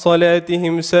هم عن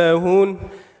صلاتهم ساهون،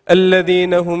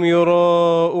 الذين هم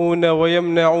يراءون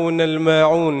ويمنعون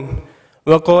الماعون.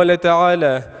 وقال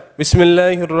تعالى: بسم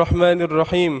الله الرحمن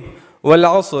الرحيم: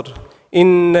 والعصر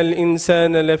إن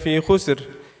الإنسان لفي خسر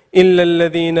إلا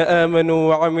الذين آمنوا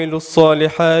وعملوا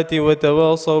الصالحات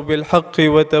وتواصوا بالحق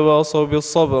وتواصوا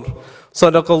بالصبر.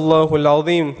 صدق الله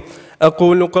العظيم.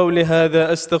 أقول قولي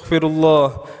هذا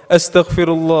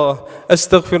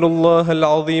أستغفر الله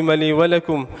العظيم لي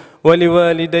ولكم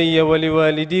ولوالدي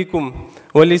ولوالديكم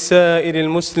ولسائر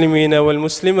المسلمين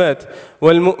والمسلمات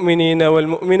والمؤمنين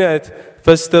والمؤمنات،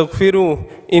 فاستغفروه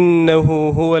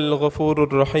إنه هو الغفور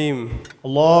الرحيم.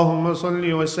 اللهم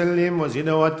صل وسلم وزد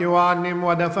وعنم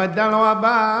وتفضل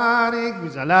وبارك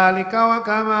بجلالك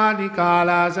وكمالك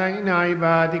على زين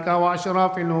عبادك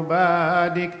وأشرف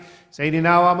عبادك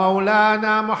سيدنا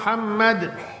ومولانا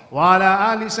محمد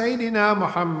وعلى آل سيدنا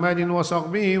محمد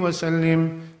وصحبه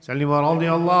وسلم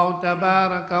رضي الله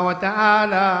تبارك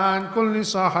وتعالى عن كل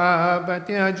صحابة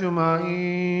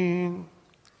أجمعين.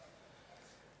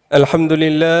 الحمد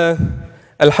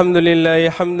لله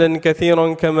حمدا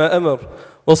كثيرا كما أمر،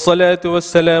 والصلاة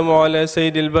والسلام على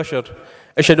سيد البشر.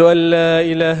 أشهد أن لا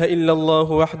إله إلا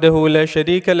الله وحده لا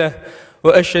شريك له،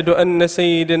 وأشهد أن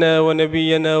سيدنا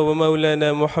ونبينا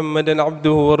ومولانا محمدا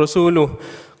عبده ورسوله.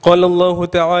 قال الله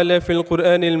تعالى في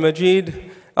القرآن المجيد: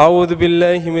 أعوذ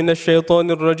بالله من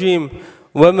الشيطان الرجيم: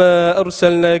 وما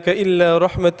أرسلناك إلا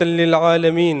رحمة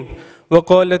للعالمين.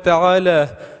 وقال تعالى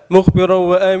مخبرا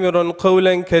وآمرا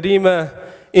قولا كريما: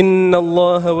 إن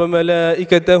الله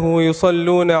وملائكته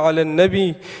يصلون على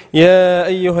النبي يا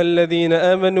أيها الذين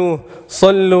آمنوا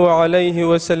صلوا عليه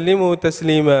وسلموا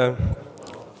تسليما.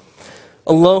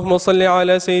 اللهم صل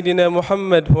على سيدنا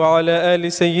محمد وعلى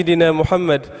آل سيدنا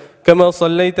محمد كما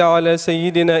صليت على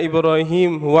سيدنا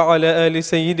إبراهيم وعلى آل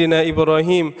سيدنا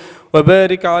إبراهيم،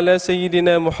 وبارك على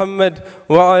سيدنا محمد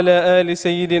وعلى آل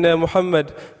سيدنا محمد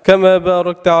كما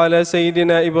باركت على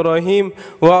سيدنا إبراهيم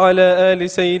وعلى آل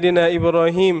سيدنا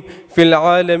إبراهيم في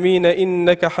العالمين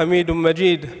إنك حميد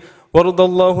مجيد. وارض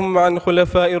اللهم عن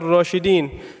خلفاء الراشدين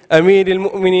أمير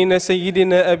المؤمنين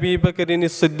سيدنا أبي بكر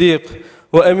الصديق،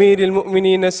 وأمير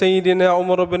المؤمنين سيدنا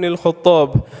عمر بن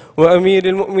الخطاب، وأمير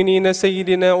المؤمنين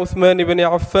سيدنا عثمان بن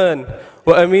عفان،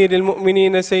 وأمير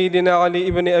المؤمنين سيدنا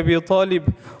علي بن أبي طالب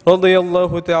رضي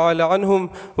الله تعالى عنهم،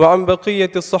 وعن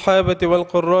بقية الصحابة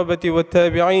والقرابة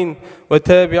والتابعين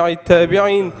وتابع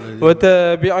التابعين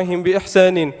وتابعهم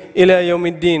بإحسان إلى يوم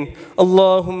الدين.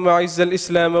 اللهم أعز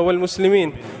الإسلام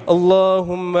والمسلمين،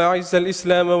 اللهم أعز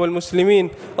الإسلام والمسلمين،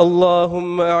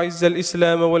 اللهم أعز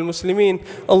الإسلام والمسلمين.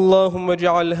 اللهم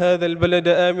اجعل هذا البلد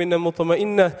آمنا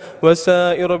مطمئنا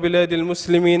وسائر بلاد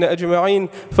المسلمين أجمعين،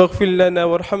 فاغفر لنا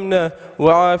وارحمنا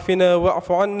وعافنا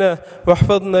واعف عنا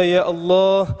واحفظنا يا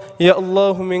الله يا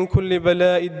الله من كل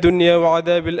بلاء الدنيا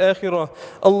وعذاب الآخرة.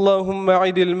 اللهم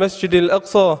عد المسجد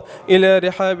الأقصى إلى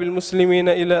رحاب المسلمين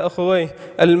إلى أخويه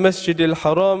المسجد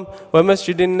الحرام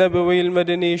ومسجد النبوي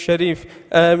المدني الشريف،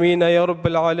 آمين يا رب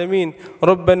العالمين.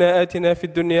 ربنا آتنا في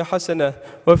الدنيا حسنة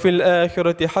وفي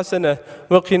الآخرة حسنة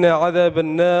وقنا عذاب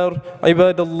النار.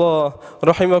 عباد الله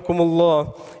رحمكم الله،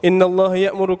 إن الله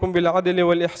يأمركم بالعدل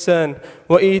والإحسان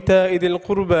وإيتاء ذي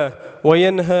القربى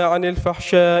وينهى عن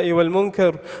الفحشاء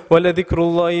والمنكر، ولذكر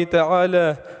الله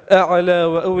تعالى أعلى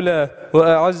وأولى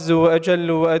وأعز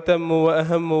وأجل وأتم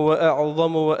وأهم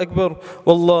وأعظم وأكبر،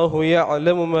 والله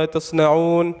يعلم ما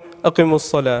تصنعون. أقموا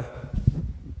الصلاة.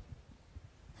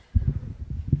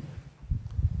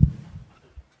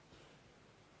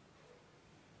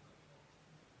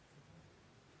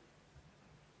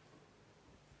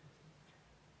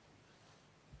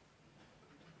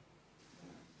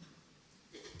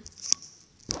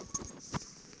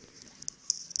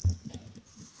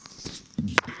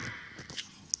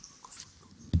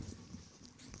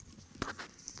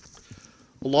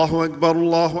 الله أكبر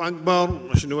الله أكبر،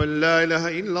 أشهد أن لا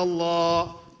إله إلا الله،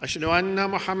 أشهد أن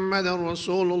محمدا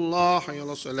رسول الله. حي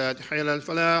على الصلاة حي على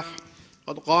الفلاح،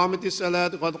 قد قامت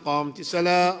الصلاة قد قامت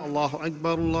الصلاة. الله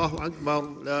أكبر الله أكبر،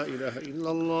 لا إله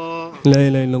إلا الله. لا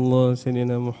إله إلا الله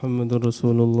سيدنا محمد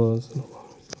رسول الله.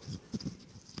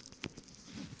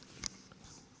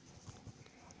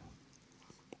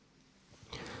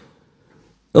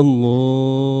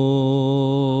 الله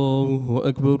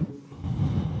أكبر.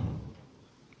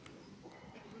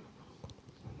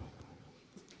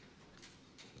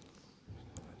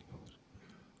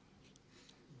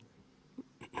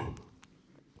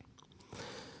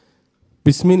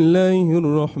 بسم الله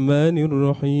الرحمن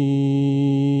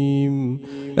الرحيم.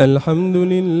 الحمد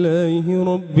لله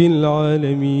رب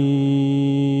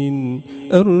العالمين،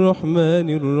 الرحمن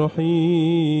الرحيم،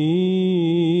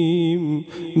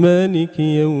 مالك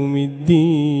يوم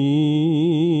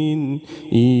الدين،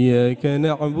 إياك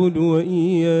نعبد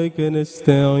وإياك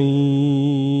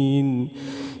نستعين،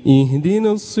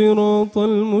 اهدنا الصراط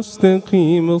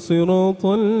المستقيم صراط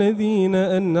الذين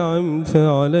أنعمت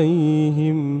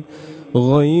عليهم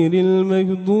غير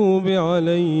المغضوب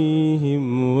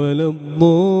عليهم ولا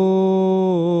الضالين،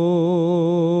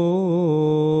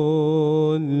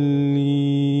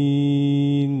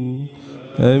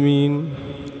 آمين.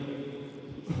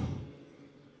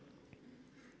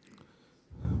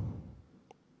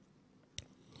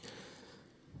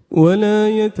 ولا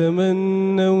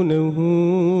يتمنونه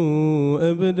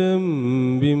أبدا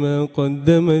بما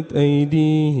قدمت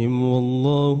أيديهم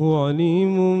والله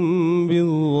عليم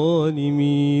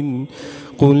بالظالمين.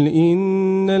 قل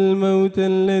إن الموت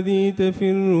الذي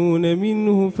تفرون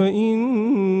منه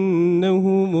فإنه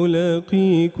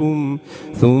ملاقيكم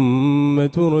ثم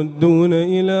تردون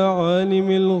إلى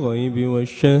عالم الغيب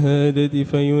والشهادة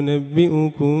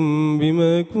فينبئكم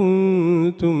بما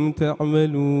كنتم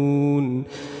تعملون.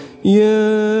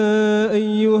 يا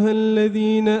أيها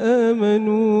الذين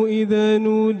آمنوا إذا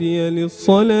نودي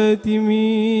للصلاة من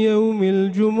يوم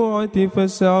الجمعة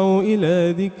فاسعوا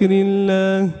إلى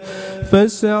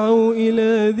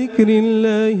ذكر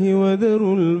الله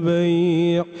وذروا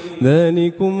البيع،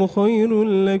 ذلكم خير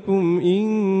لكم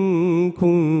إن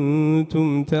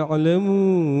كنتم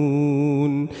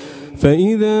تعلمون.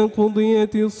 فإذا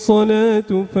قضيت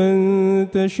الصلاة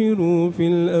فانتشروا في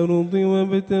الأرض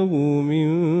وابتغوا من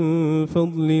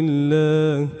فضل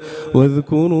الله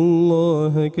واذكروا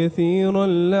الله كثيرا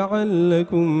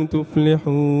لعلكم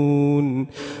تفلحون.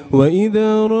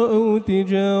 وإذا رأوا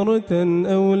تجارة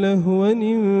أو لهوا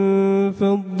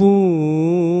انفضوا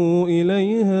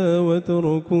إليها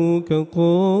وتركوك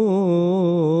قائما.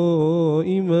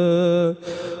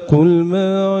 قل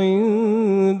ما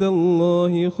عند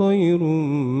الله خير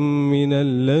من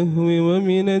اللهو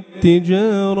ومن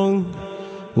التجارة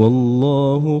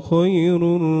والله خير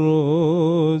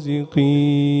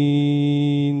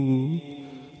الرازقين.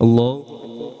 الله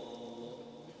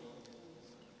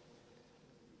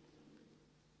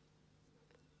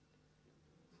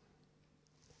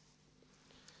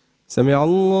سمع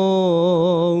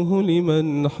الله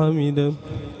لمن حمده.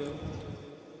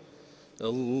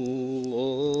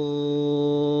 الله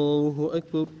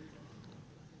أكبر.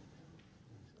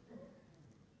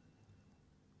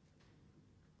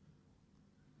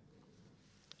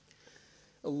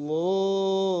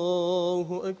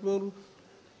 الله أكبر.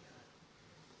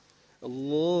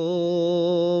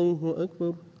 الله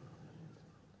أكبر.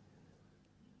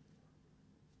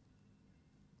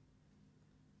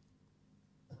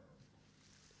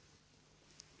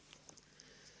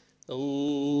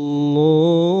 الله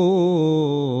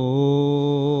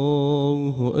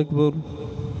أكبر.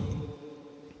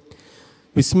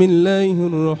 بسم الله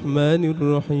الرحمن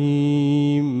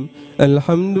الرحيم.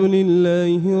 الحمد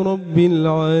لله رب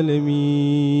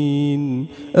العالمين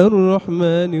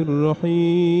الرحمن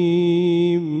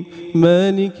الرحيم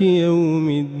مالك يوم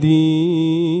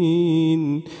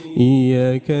الدين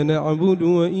إياك نعبد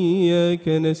وإياك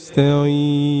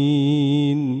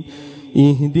نستعين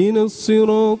اهدنا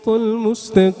الصراط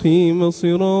المستقيم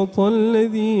صراط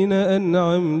الذين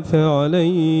أنعمت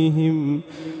عليهم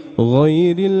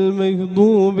غير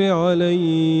المغضوب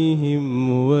عليهم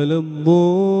ولا الضالين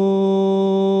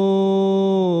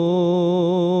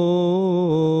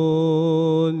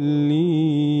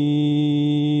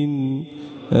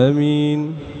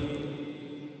آمين.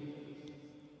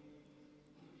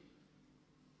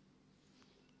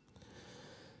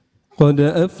 قد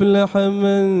أفلح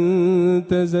من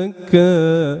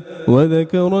تزكى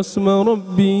وذكر اسم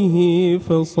ربه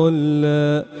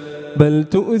فصلى بل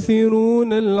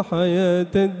تؤثرون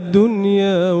الحياة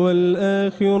الدنيا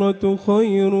والآخرة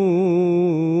خير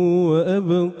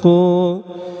وأبقى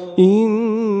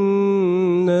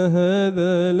إن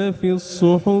هذا لفي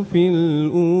الصحف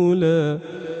الأولى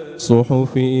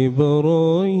صحف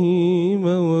إبراهيم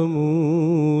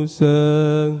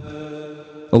وموسى.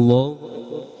 الله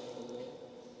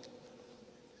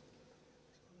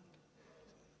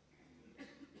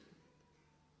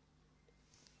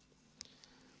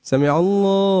سمع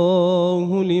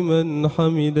الله لمن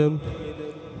حمده.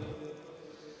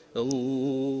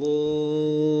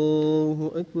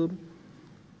 الله أكبر.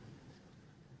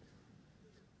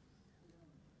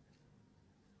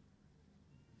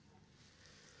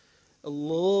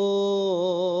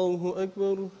 الله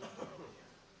أكبر.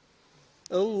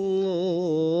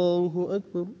 الله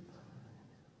أكبر.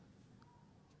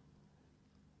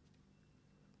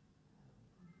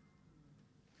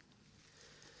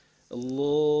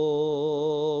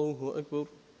 الله أكبر.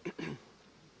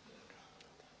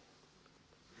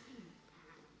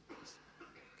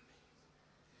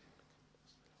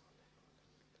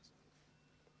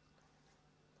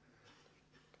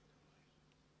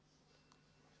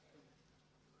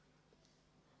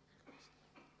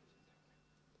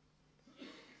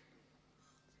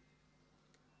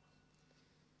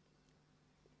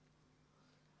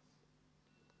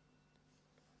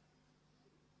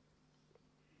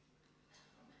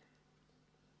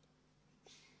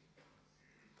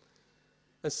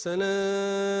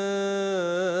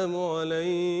 السلام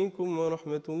عليكم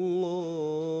ورحمة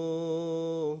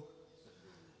الله.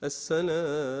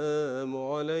 السلام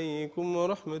عليكم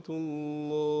ورحمة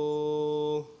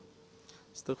الله.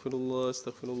 استغفر الله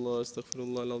استغفر الله استغفر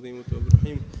الله العظيم والتواب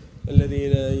الرحيم الذي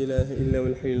لا إله إلا هو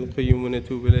الحي القيوم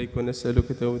ونتوب إليك ونسألك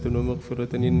توبة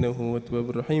ومغفرة إنه هو التواب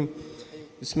الرحيم.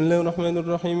 بسم الله الرحمن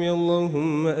الرحيم. يا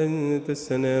اللهم أنت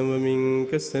السلام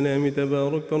ومنك السلام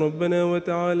تباركت ربنا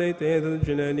وتعاليت يا ذا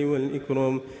الجلال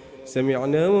والإكرام.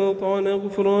 سمعنا وأطعنا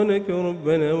غفرانك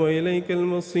ربنا وإليك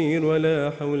المصير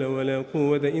ولا حول ولا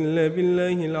قوة إلا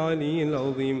بالله العلي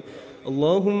العظيم.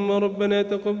 اللهم ربنا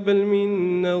تقبل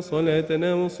منا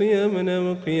صلاتنا وصيامنا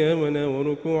وقيامنا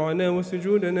وركوعنا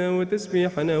وسجودنا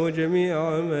وتسبيحنا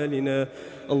وجميع أعمالنا.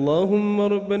 اللهم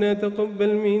ربنا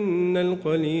تقبل منا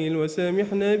القليل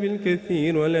وسامحنا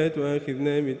بالكثير ولا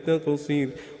تؤاخذنا بالتقصير.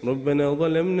 ربنا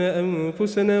ظلمنا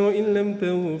أنفسنا وإن لم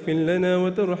تغفر لنا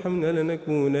وترحمنا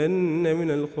لنكونن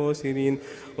من الخاسرين.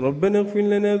 ربنا اغفر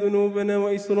لنا ذنوبنا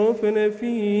وإسرافنا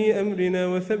في أمرنا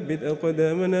وثبت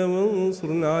أقدامنا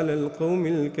وانصرنا على القوم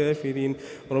الكافرين.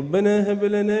 ربنا هب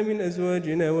لنا من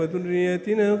أزواجنا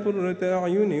وذرياتنا قرة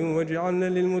أعين واجعلنا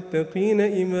للمتقين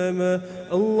إماما.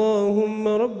 اللهم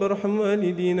رب ارحم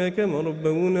والدينا كما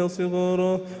ربونا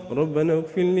صغارا. ربنا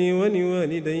اغفر لي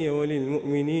ولوالدي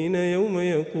وللمؤمنين يوم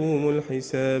يقوم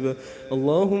الحساب.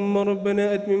 اللهم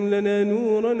ربنا أتمم لنا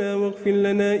نورنا واغفر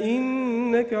لنا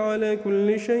إنك على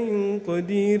كل شيء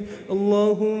قدير.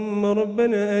 اللهم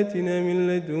ربنا آتنا من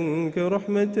لدنك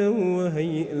رحمة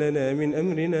وهيئ لنا من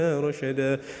أمرنا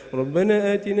رشدا.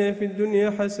 ربنا آتنا في الدنيا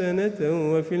حسنة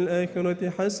وفي الآخرة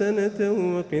حسنة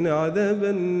وقنا عذاب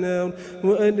النار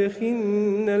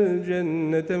وأدخلنا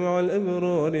الجنة مع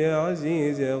الأبرار يا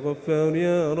عزيز يا غفار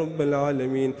يا رب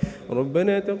العالمين.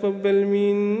 ربنا تقبل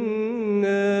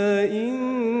منا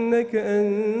إنك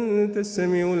أنت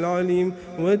السميع العليم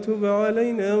وتب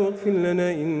علينا واغفر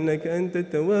لنا إنك أنت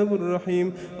التواب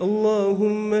الرحيم.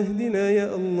 اللهم اهدنا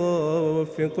يا الله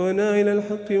ووفقنا إلى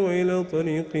الحق وإلى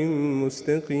طريق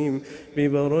مستقيم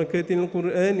ببركة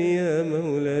القرآن يا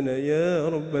مولانا يا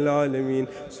رب العالمين.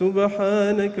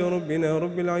 سبحانك ربنا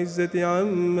رب العزة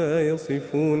عما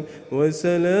يصفون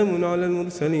وسلام على المرسلين.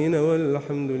 المرسلين،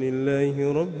 والحمد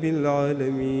لله رب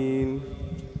العالمين.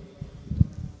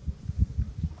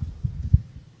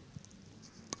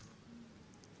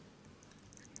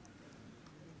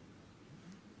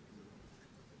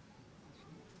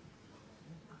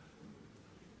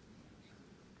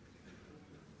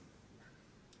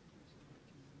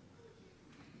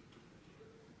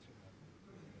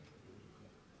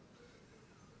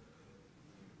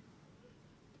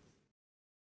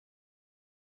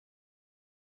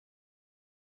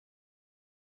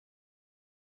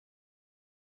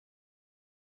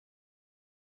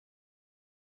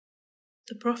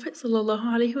 The Prophet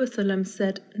ﷺ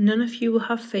said, "None of you will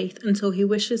have faith until he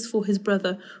wishes for his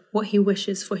brother what he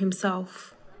wishes for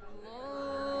himself."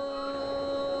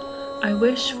 I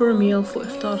wish for a meal for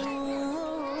iftar.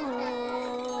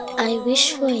 I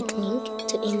wish for a drink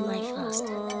to end my fast.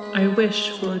 I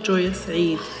wish for a joyous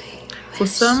Eid. For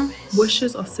some,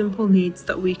 wishes are simple needs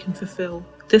that we can fulfill.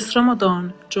 This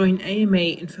Ramadan, join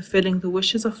AMA in fulfilling the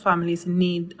wishes of families in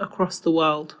need across the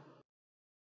world.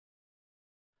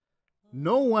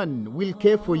 No one will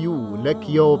care for you like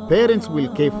your parents will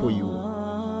care for you.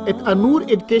 At An-Noor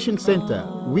Education Center,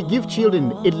 we give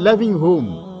children a loving home,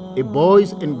 a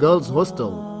boys and girls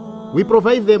hostel. We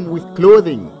provide them with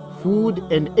clothing, food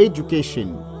and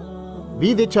education.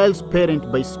 Be the child's parent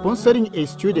by sponsoring a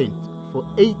student for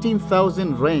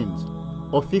 18,000 Rand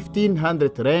or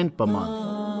 1,500 Rand per month.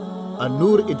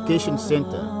 An-Noor Education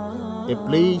Center, a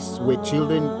place where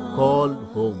children call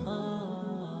home.